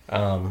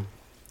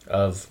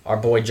of our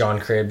boy John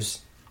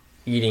Cribbs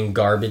eating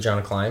garbage on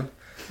a climb.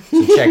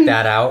 So check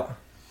that out.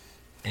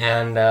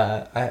 And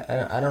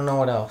I don't know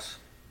what else.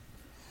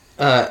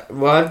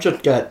 Well, I've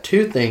just got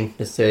 2 things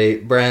to say.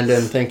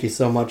 Brandon, thank you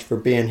so much for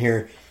being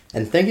here.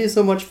 And thank you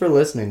so much for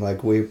listening.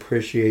 Like, we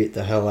appreciate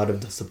the hell out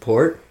of the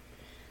support.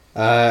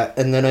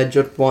 And then I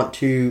just want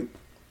to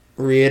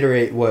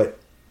reiterate what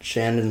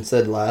Shannon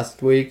said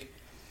last week.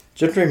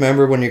 Just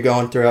remember when you're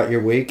going throughout your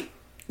week,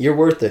 you're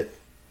worth it.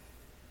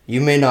 You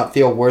may not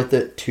feel worth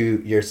it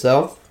to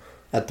yourself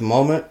at the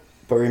moment,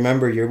 but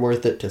remember you're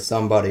worth it to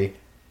somebody.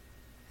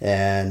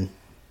 And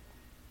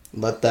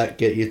let that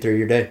get you through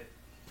your day.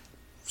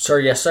 Sir,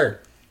 yes, sir.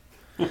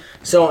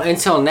 So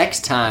until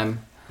next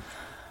time.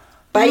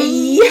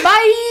 Bye!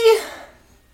 Bye!